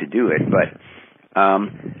need to do it.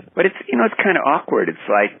 But it's, you know, it's kind of awkward. It's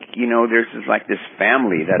like, you know, there's like this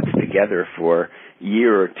family that's together for a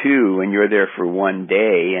year or two, and you're there for one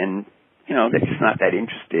day, and, you know, they're just not that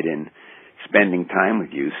interested in spending time with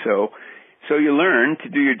you. So you learn to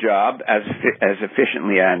do your job as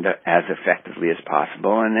efficiently and as effectively as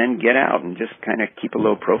possible, and then get out and just kind of keep a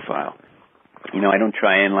low profile. You know, I don't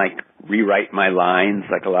try and like rewrite my lines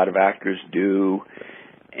like a lot of actors do.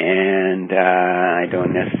 And I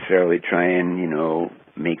don't necessarily try and, you know,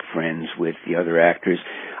 make friends with the other actors.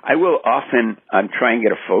 I will often try and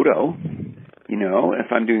get a photo. You know,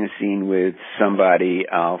 if I'm doing a scene with somebody,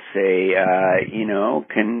 I'll say, you know,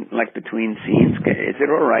 like between scenes, is it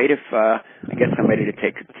all right if I get somebody to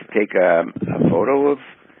take a photo of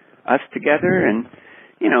us together? And,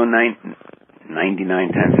 you know,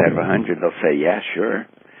 99 times out of 100, they'll say, yeah, sure.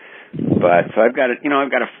 But so I've got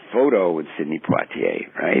a photo with Sidney Poitier,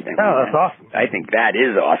 right? I mean, that's awesome. I think that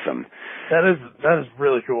is awesome. That is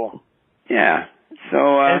really cool. Yeah.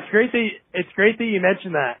 So it's great that you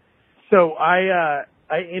mentioned that. So I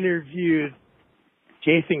interviewed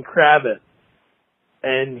Jason Kravitz,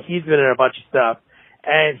 and he's been in a bunch of stuff,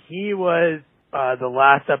 and he was the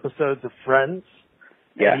last episodes of Friends.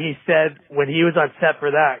 Yeah. And he said when he was on set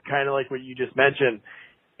for that, kind of like what you just mentioned,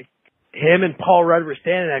 him and Paul Rudd were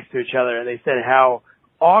standing next to each other, and they said how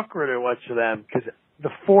awkward it was for them because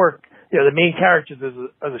the main characters of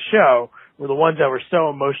the show were the ones that were so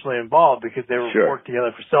emotionally involved because they were worked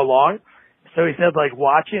together for so long. So he said, like,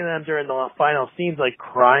 watching them during the final scenes, like,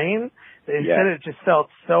 crying, they said it just felt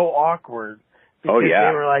so awkward because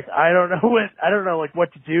they were like, I don't know, like,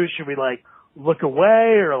 what to do. Should we, like, look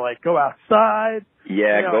away or, like, go outside?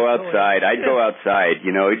 Yeah, you know, go outside. I'd go outside.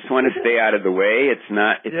 You know, you just want to stay out of the way. It's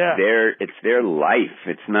their life.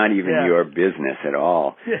 It's not even your business at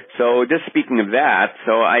all. Yeah. So just speaking of that,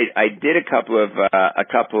 so I did a couple of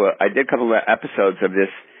episodes of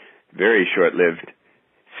this very short-lived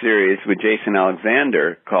series with Jason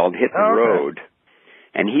Alexander called Hit the Road.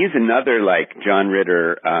 And he's another like John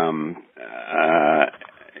Ritter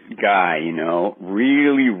guy, you know,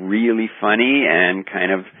 really, really funny and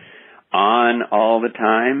kind of on all the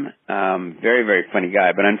time. Very, very funny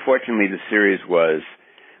guy. But unfortunately the series was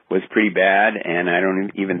pretty bad, and I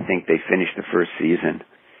don't even think they finished the first season.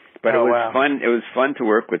 But it was fun. It was fun to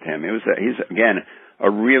work with him. He's again a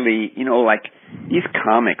really, you know, like these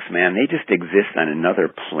comics, man, they just exist on another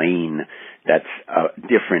plane that's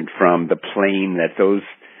different from the plane that those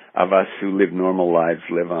of us who live normal lives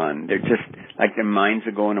live on. They're just like their minds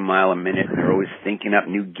are going a mile a minute, and they're always thinking up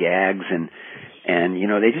new gags, and you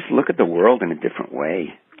know, they just look at the world in a different way.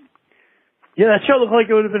 Yeah, that show looked like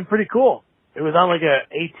it would have been pretty cool. It was on like a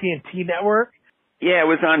AT&T network. Yeah, it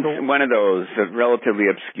was on one of those relatively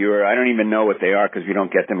obscure. I don't even know what they are because we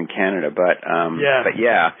don't get them in Canada. But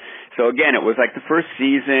yeah. So again, it was like the first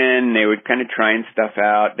season. They would kind of trying stuff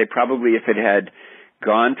out. They probably, if it had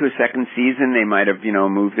gone to a second season, they might have, you know,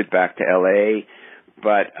 moved it back to LA.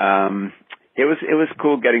 But it was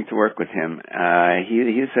cool getting to work with him.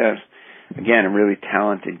 He's a really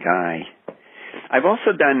talented guy. I've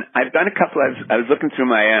done a couple. I was looking through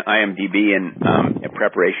my IMDb in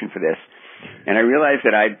preparation for this. And I realized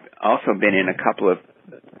that I've also been in a couple of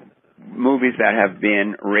movies that have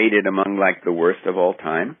been rated among like the worst of all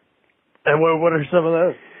time. And what are some of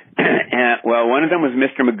those? Well, one of them was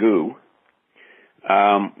Mr. Magoo,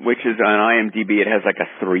 which is on IMDb. It has like a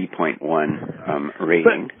 3.1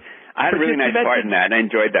 rating. I had a really nice part in that, and I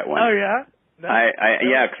enjoyed that one. Oh yeah. Nice.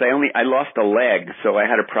 Because I lost a leg, so I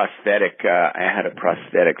had a prosthetic.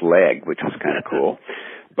 Leg, which was kind of cool.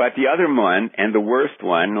 But the other one, and the worst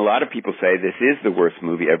one, a lot of people say this is the worst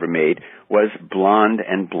movie ever made, was Blonde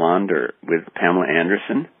and Blonder with Pamela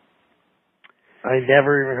Anderson. I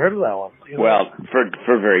never even heard of that one. Well,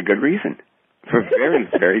 for very good reason. For very,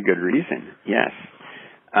 very good reason, yes.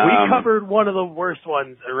 We covered one of the worst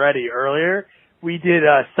ones already earlier. We did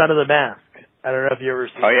Son of the Mask. I don't know if you ever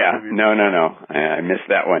seen that movie. No. I missed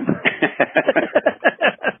that one.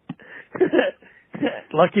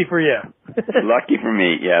 Lucky for you. Lucky for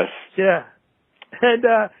me, yes. Yeah. And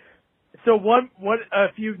so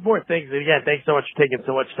a few more things. And again, thanks so much for taking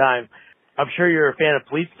so much time. I'm sure you're a fan of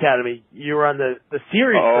Police Academy. You were on the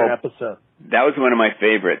series for an episode. That was one of my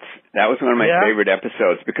favorites. That was one of my favorite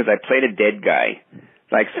episodes because I played a dead guy.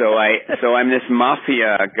 So I'm this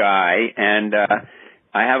mafia guy, and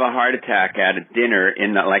I have a heart attack at a dinner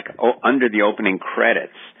in under the opening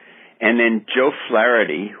credits. And then Joe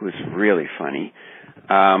Flaherty, who's really funny,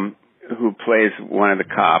 who plays one of the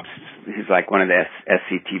cops, he's like one of the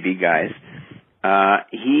SCTV guys.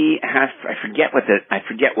 He has, I forget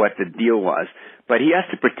what the deal was, but he has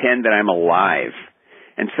to pretend that I'm alive.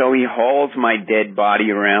 And so he hauls my dead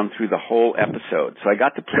body around through the whole episode. So I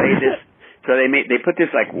got to play this. So they put this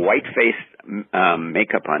like white face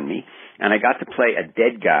makeup on me, and I got to play a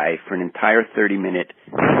dead guy for an entire 30-minute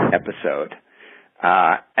episode.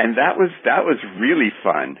 And that was really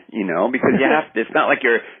fun, because it's not like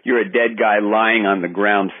you're a dead guy lying on the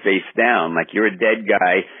ground face down. Like you're a dead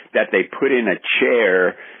guy that they put in a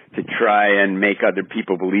chair to try and make other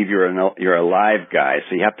people believe you're a live guy.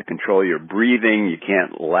 So you have to control your breathing. You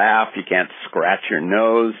can't laugh. You can't scratch your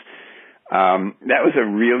nose. That was a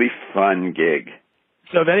really fun gig.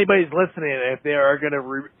 So if anybody's listening, if they are going to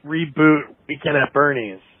reboot Weekend at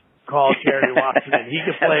Bernie's, call Jerry Wasserman. He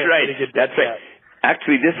can play a good That's right.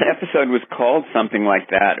 Actually, this episode was called something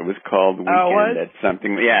like that. It was called Weekend at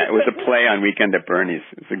something. Yeah, it was a play on Weekend at Bernie's.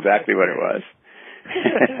 It's exactly what it was.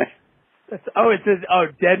 It says,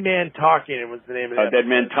 Dead Man Talking. It was the name of it. Dead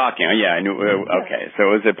Man Talking. Oh, yeah, I knew. Okay,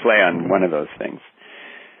 so it was a play on one of those things.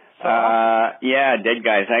 Dead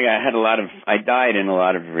guys. I died in a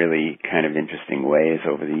lot of really kind of interesting ways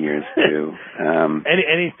over the years too.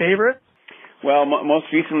 Any favorites? Well, most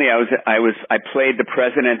recently I played the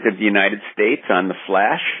President of the United States on The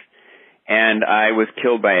Flash, and I was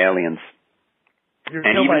killed by aliens. You're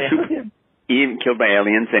killed by aliens? Even killed by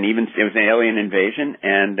aliens, and even it was an alien invasion,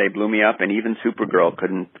 and they blew me up, and even Supergirl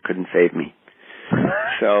couldn't save me.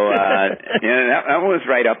 So that one was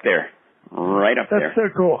right up there. Right up there. That's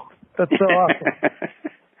so cool. That's so awesome.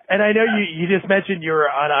 And I know you just mentioned you were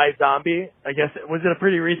on iZombie. I guess, was it a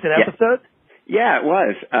pretty recent episode? Yeah, it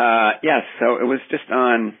was. Yes, so it was just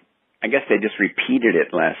on, I guess they just repeated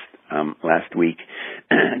it last week.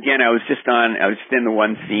 Again, I was just in the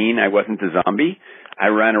one scene. I wasn't a zombie. I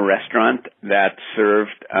ran a restaurant that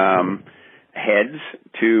served heads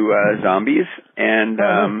to zombies, and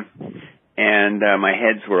my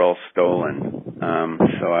heads were all stolen.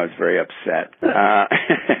 So I was very upset.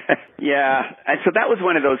 Yeah, and so that was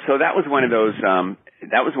one of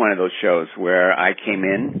those shows where I came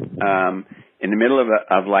in the middle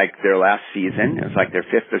of like their last season. It was like their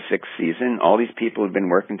 5th or 6th season. All these people had been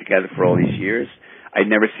working together for all these years. I'd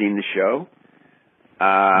never seen the show.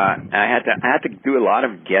 I had to do a lot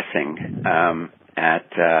of guessing at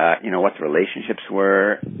what the relationships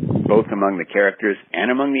were, both among the characters and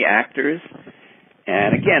among the actors.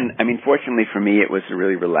 And again, I mean, fortunately for me, it was a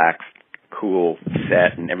really relaxed, cool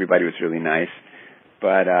set, and everybody was really nice.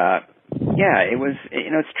 But it was,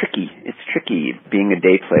 it's tricky. It's tricky being a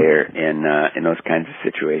day player in those kinds of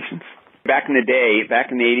situations. Back in the day,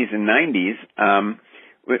 back in the 80s and 90s,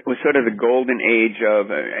 it was sort of the golden age of,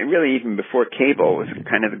 really even before cable, it was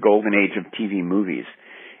kind of the golden age of TV movies.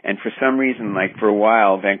 And for some reason, like for a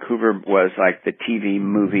while, Vancouver was like the TV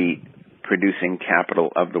movie producing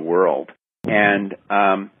capital of the world. And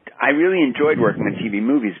I really enjoyed working on TV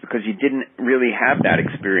movies because you didn't really have that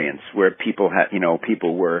experience where people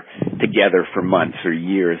were together for months or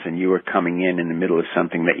years and you were coming in the middle of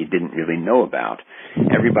something that you didn't really know about.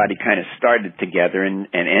 Everybody kind of started together and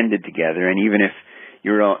ended together, and even if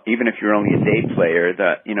you're only a day player,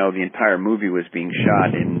 the entire movie was being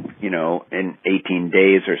shot in 18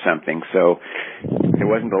 days or something. So there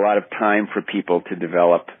wasn't a lot of time for people to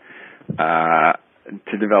develop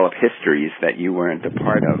histories that you weren't a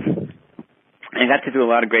part of. I got to do a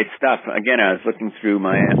lot of great stuff. Again, I was looking through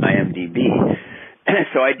my IMDb,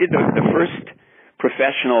 so I did the first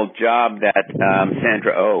professional job that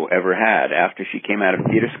Sandra Oh ever had after she came out of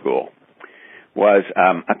theater school was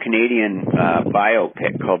a Canadian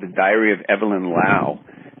biopic called The Diary of Evelyn Lau.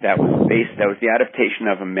 That was the adaptation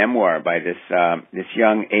of a memoir by this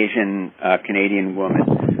young Asian Canadian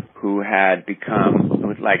woman who had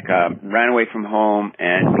ran away from home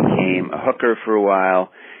and became a hooker for a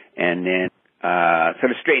while, and then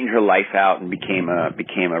sort of straightened her life out and became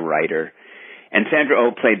a writer. And Sandra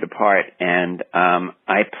Oh played the part, and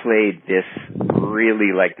I played this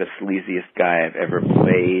really like the sleaziest guy I've ever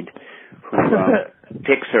played, who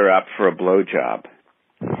picks her up for a blowjob,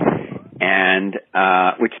 and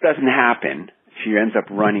which doesn't happen. She ends up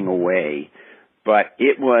running away, but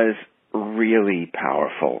it was really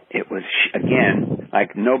powerful. It was, again,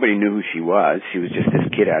 like nobody knew who she was. She was just this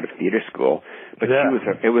kid out of theater school. But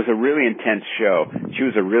it was a really intense show. She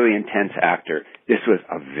was a really intense actor. This was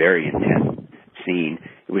a very intense scene.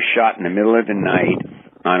 It was shot in the middle of the night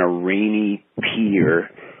on a rainy pier.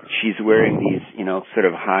 She's wearing these, sort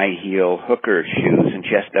of high heel hooker shoes, and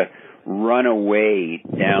she has to run away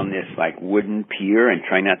down this like wooden pier and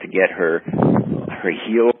try not to get her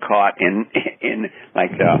heel caught in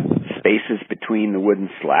like the spaces between the wooden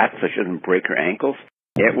slats so she doesn't break her ankles.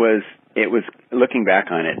 It was looking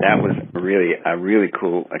back on it, that was really a really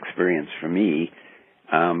cool experience for me,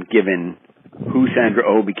 given who Sandra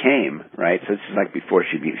Oh became, right? So this is like before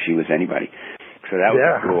she was anybody. So that was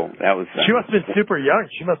cool. That was. She must have been super young.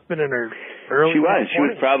 She must have been in her early. She was. 20s. She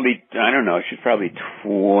was probably. I don't know. She was probably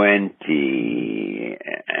 20.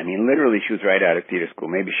 I mean, literally, she was right out of theater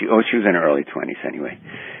school. Maybe she was in her early 20s anyway.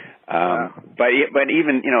 But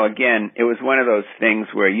even again, it was one of those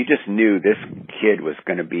things where you just knew this kid was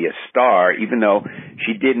going to be a star, even though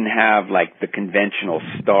she didn't have like the conventional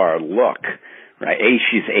star look. Right? A,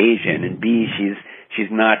 she's Asian, and B,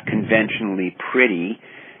 she's not conventionally pretty.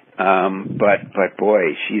 But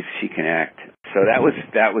boy, she can act. So that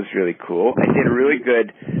was really cool. I did a really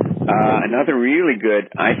good, another really good,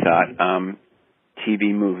 I thought,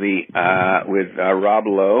 TV movie, with, Rob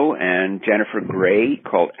Lowe and Jennifer Grey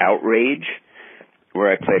called Outrage,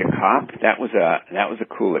 where I played a cop. That was a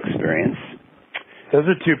cool experience. Those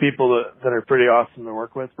are two people that are pretty awesome to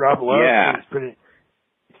work with. Rob Lowe,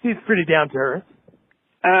 he's pretty down to earth.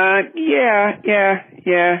 Yeah.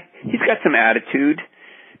 He's got some attitude.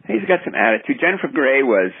 Jennifer Grey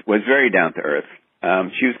was very down to earth.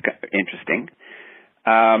 She was interesting.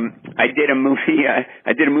 I did a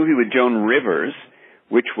movie with Joan Rivers,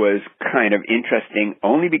 which was kind of interesting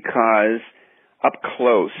only because up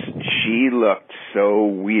close she looked so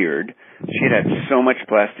weird. She had so much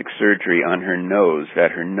plastic surgery on her nose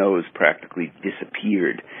that her nose practically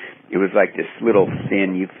disappeared. It was like this little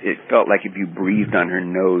thin, it felt like if you breathed on her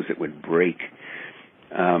nose it would break.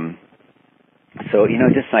 So,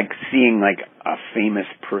 just like seeing like a famous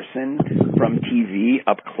person from TV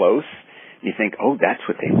up close, you think, oh, that's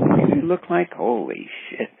what they really look like? Holy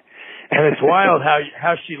shit. And it's wild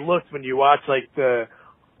how she looked when you watch like the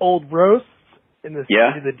old roasts in the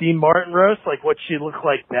Dean Martin roast, like what she looked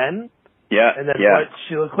like then. Yeah. And then what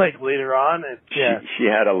she looked like later on. She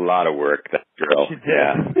had a lot of work, that girl. She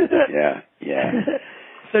did. Yeah.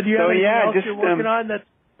 So do you have anything else you're working on that's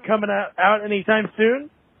coming out anytime soon?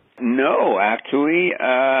 No, actually,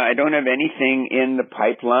 I don't have anything in the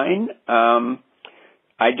pipeline.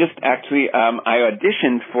 I just actually, I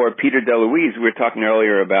auditioned for Peter DeLuise. We were talking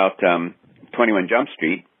earlier about 21 Jump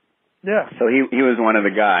Street. Yeah. So he was one of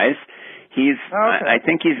the guys. I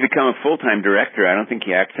think he's become a full-time director. I don't think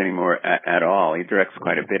he acts anymore at all. He directs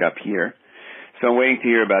quite a bit up here. So I'm waiting to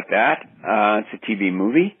hear about that. It's a TV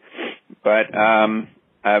movie, but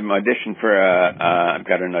I've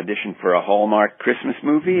got an audition for a Hallmark Christmas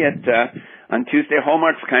movie on Tuesday.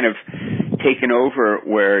 Hallmark's kind of taken over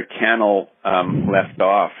where Channel left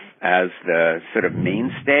off as the sort of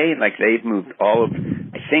mainstay. Like they've moved all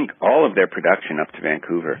of their production up to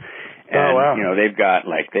Vancouver. And they've got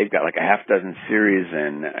like a half dozen series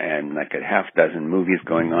and like a half dozen movies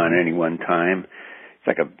going on at any one time.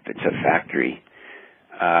 It's a factory.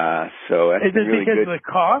 So that's is it really because good. of the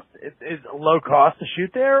cost? Is low cost to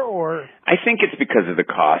shoot there, or? I think it's because of the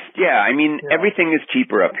cost. Yeah, I mean everything is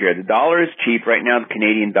cheaper up here. The dollar is cheap right now. The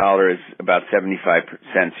Canadian dollar is about 75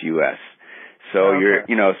 cents US. So you're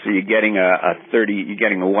getting you're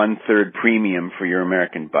getting a 1/3 premium for your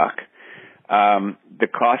American buck. The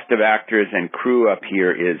cost of actors and crew up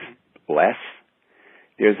here is less.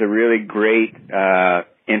 There's a really great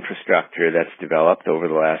infrastructure that's developed over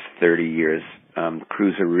the last 30 years.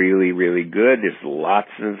 Crews are really, really good. There's lots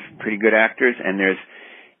of pretty good actors, and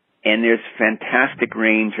there's fantastic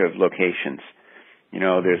range of locations.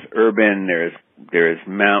 There's urban, there's there's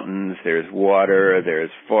mountains, there's water,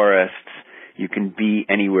 there's forests. You can be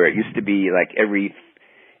anywhere. It used to be like every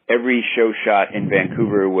show shot in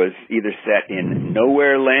Vancouver was either set in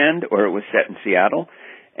nowhere land or it was set in Seattle.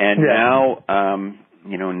 And now,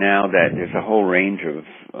 now that there's a whole range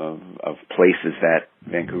of places that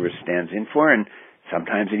Vancouver stands in for, and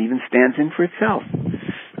sometimes it even stands in for itself.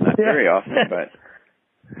 Not very often, but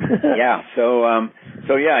yeah. So I'm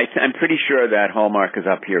pretty sure that Hallmark is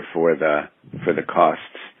up here for the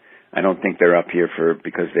costs. I don't think they're up here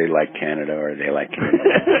because they like Canada or they like Canada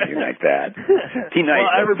or something like that. Be nice.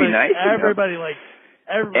 Well, everybody, be nice. Everybody likes.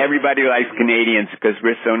 Everybody likes Canadians because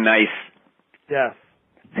we're so nice. Yes.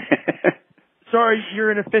 Sorry,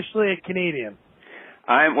 you're officially a Canadian.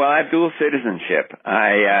 I have dual citizenship.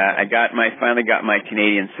 I finally got my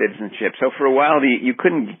Canadian citizenship. So for a while you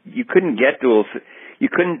couldn't get a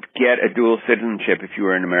dual citizenship if you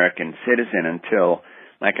were an American citizen until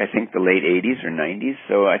I think the late 80s or 90s.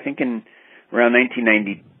 So I think in around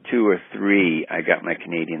 1992 or 3 I got my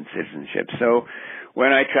Canadian citizenship. So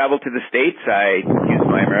when I travel to the States, I use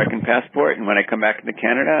my American passport, and when I come back into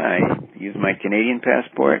Canada, I use my Canadian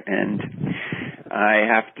passport, and I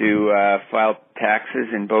have to file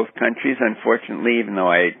taxes in both countries, unfortunately, even though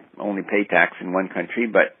I only pay tax in one country.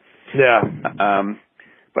 But it's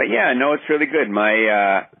really good.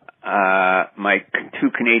 My two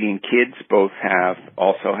Canadian kids both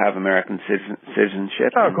also have American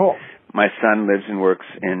citizenship. Oh, cool. My son lives and works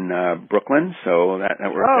in Brooklyn, so that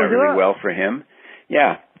works out really well for him.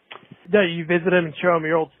 Yeah. No, you visit him and show him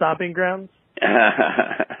your old stomping grounds?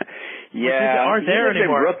 Aren't there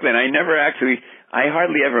anymore. In Brooklyn. I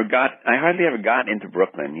hardly ever got into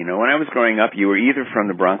Brooklyn. You know, when I was growing up, you were either from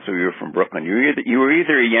the Bronx or you were from Brooklyn. You were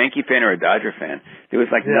either a Yankee fan or a Dodger fan. There was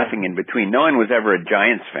nothing in between. No one was ever a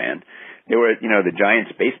Giants fan. There were, the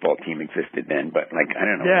Giants baseball team existed then, but I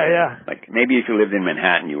don't know. Yeah. Maybe if you lived in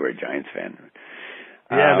Manhattan, you were a Giants fan.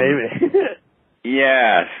 Yeah, maybe.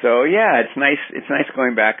 It's nice. It's nice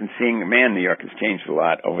going back and seeing. Man, New York has changed a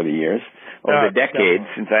lot over the years, over the decades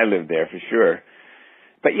since I lived there, for sure.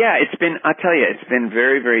 But I'll tell you, it's been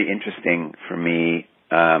very, very interesting for me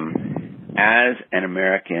as an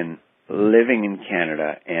American living in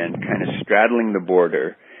Canada and kind of straddling the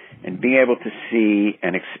border and being able to see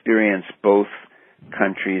and experience both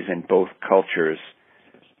countries and both cultures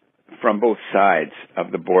from both sides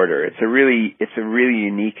of the border. It's a really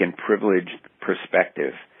unique and privileged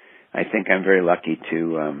perspective. I think I'm very lucky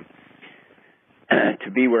to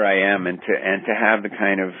be where I am and to have the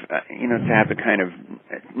kind of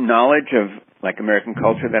knowledge of American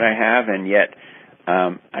culture that I have, and yet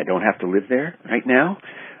I don't have to live there right now.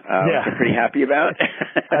 Which I'm pretty happy about.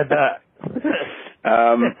 I bet.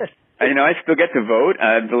 I still get to vote.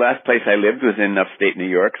 The last place I lived was in upstate New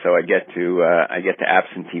York, so I get to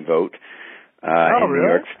absentee vote in New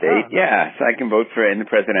York State. Oh. Yeah, so I can vote in the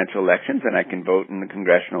presidential elections, and I can vote in the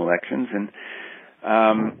congressional elections, and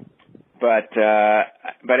but I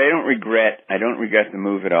don't regret the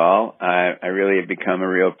move at all. I really have become a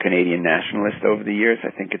real Canadian nationalist over the years.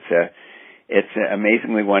 I think it's an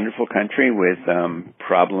amazingly wonderful country with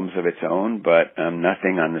problems of its own, but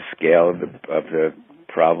nothing on the scale of the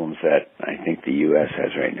problems that I think the U.S.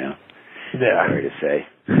 has right now. Yeah. Sorry to say.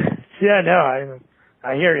 Yeah, no,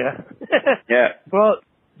 I hear you. Yeah. Well,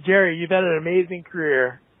 Jerry, you've had an amazing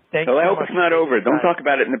career. Thank you. I hope it's not over. Don't talk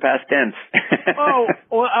about it in the past tense.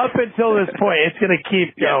 Up until this point, it's going to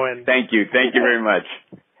keep going. Thank you. Thank you very much.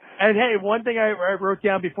 And hey, one thing I wrote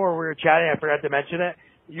down before we were chatting, I forgot to mention it.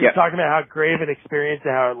 You were talking about how great of an experience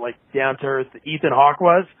and how down to earth Ethan Hawke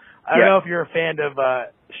was. I don't know if you're a fan of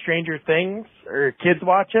Stranger Things or your kids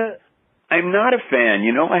watch it. I'm not a fan.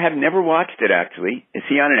 I have never watched it, actually. Is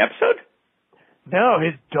he on an episode? No,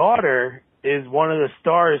 his daughter is one of the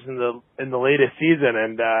stars in the latest season,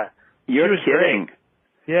 and you're kidding. Great.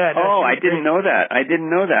 Yeah. No, I didn't know that. I'm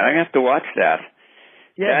gonna have to watch that.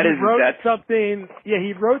 Yeah, he wrote something. Yeah,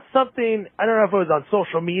 he wrote something. I don't know if it was on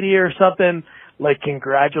social media or something,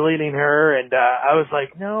 congratulating her, and I was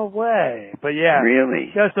like, no way. But yeah,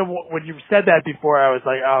 really. Yeah. So when you said that before, I was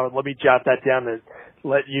like, oh, let me jot that down to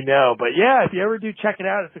let you know. But yeah, if you ever do check it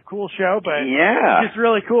out, it's a cool show. But it's just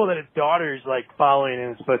really cool that his daughter's following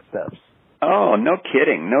in his footsteps. Oh, no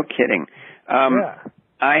kidding.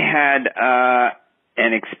 I had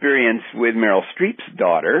an experience with Meryl Streep's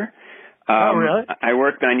daughter. Really? I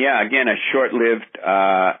worked on, a short-lived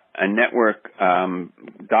a network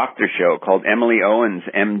doctor show called Emily Owens,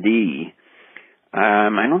 M.D.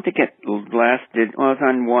 I don't think it lasted, it was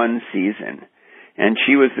on one season. And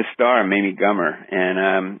she was the star, Mamie Gummer.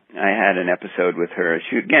 And I had an episode with her.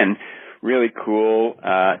 She, again, really cool.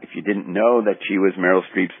 If you didn't know that she was Meryl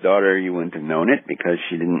Streep's daughter, you wouldn't have known it because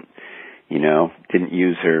she didn't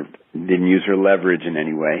use her leverage in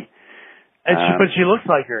any way. And but she looks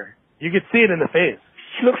like her. You could see it in the face.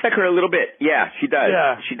 She looks like her a little bit. Yeah, she does.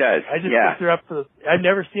 Yeah. She does. I just looked her up I've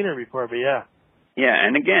never seen her before, but yeah. Yeah,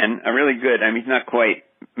 and again, a really good, I mean, he's not quite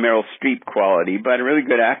Meryl Streep quality, but a really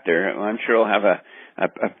good actor. I'm sure he'll have a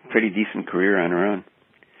pretty decent career on her own.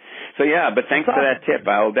 So yeah, but thanks for that tip.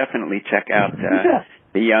 I'll definitely check out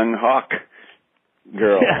the young Hawk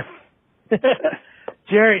girl. Yeah.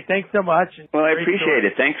 Jerry, thanks so much. Well, I appreciate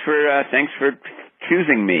it. Thanks for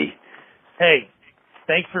choosing me. Hey,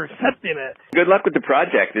 thanks for accepting it. Good luck with the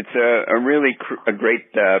project. It's a really a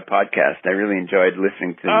great podcast. I really enjoyed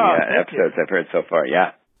listening to the episodes I've heard so far.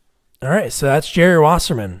 Yeah. All right, so that's Jerry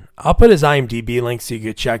Wasserman. I'll put his IMDb link so you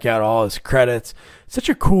could check out all his credits. Such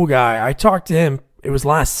a cool guy. I talked to him, it was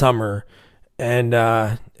last summer, and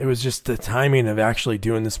it was just the timing of actually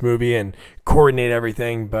doing this movie and coordinate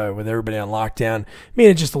everything, but with everybody on lockdown, made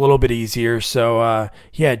it just a little bit easier. So,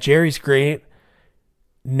 yeah, Jerry's great.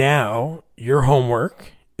 Now, your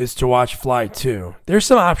homework is to watch Fly 2. There's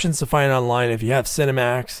some options to find online. If you have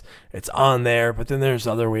Cinemax, it's on there, but then there's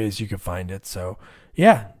other ways you can find it. So,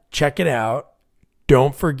 yeah, check it out.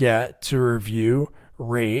 Don't forget to review,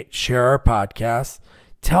 rate, share our podcast.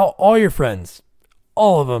 Tell all your friends,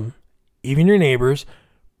 all of them, even your neighbors,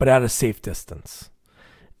 but at a safe distance.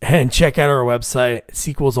 And check out our website,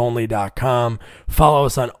 sequelsonly.com. Follow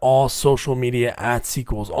us on all social media at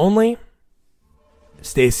sequelsonly.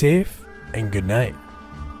 Stay safe and good night.